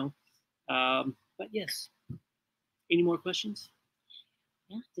 You know. But yes. Any more questions?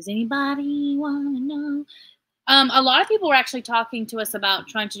 Yeah. Does anybody want to know? A lot of people were actually talking to us about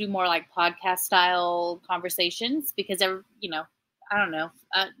trying to do more like podcast style conversations because I don't know.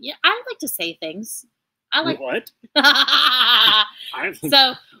 I like to say things. I like what?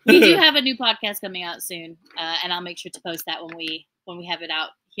 So we do have a new podcast coming out soon, and I'll make sure to post that when we have it out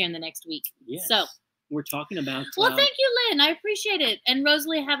here in the next week. Yes. So we're talking about. Well, thank you, Lynn. I appreciate it. And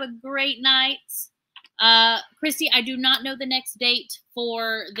Rosalie, have a great night. Christy, I do not know the next date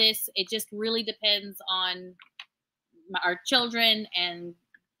for this. It just really depends on our children and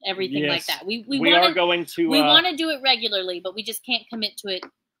everything like that. We are going to. We want to do it regularly, but we just can't commit to it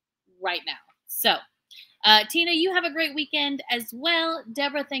right now. So, Tina, you have a great weekend as well.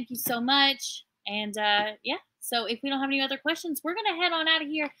 Deborah, thank you so much. And so if we don't have any other questions, we're gonna head on out of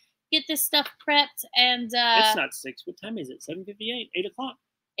here. Get this stuff prepped and it's not 6. What time is it? 7:58. 8 o'clock.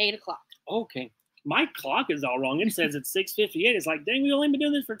 8 o'clock. Okay. My clock is all wrong. It says it's 6:58. It's like, dang, we only been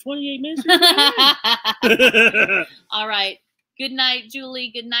doing this for 28 minutes. All right. Good night,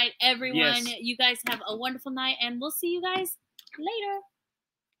 Julie. Good night, everyone. Yes. You guys have a wonderful night, and we'll see you guys later.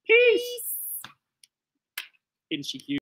 Peace. Isn't she cute?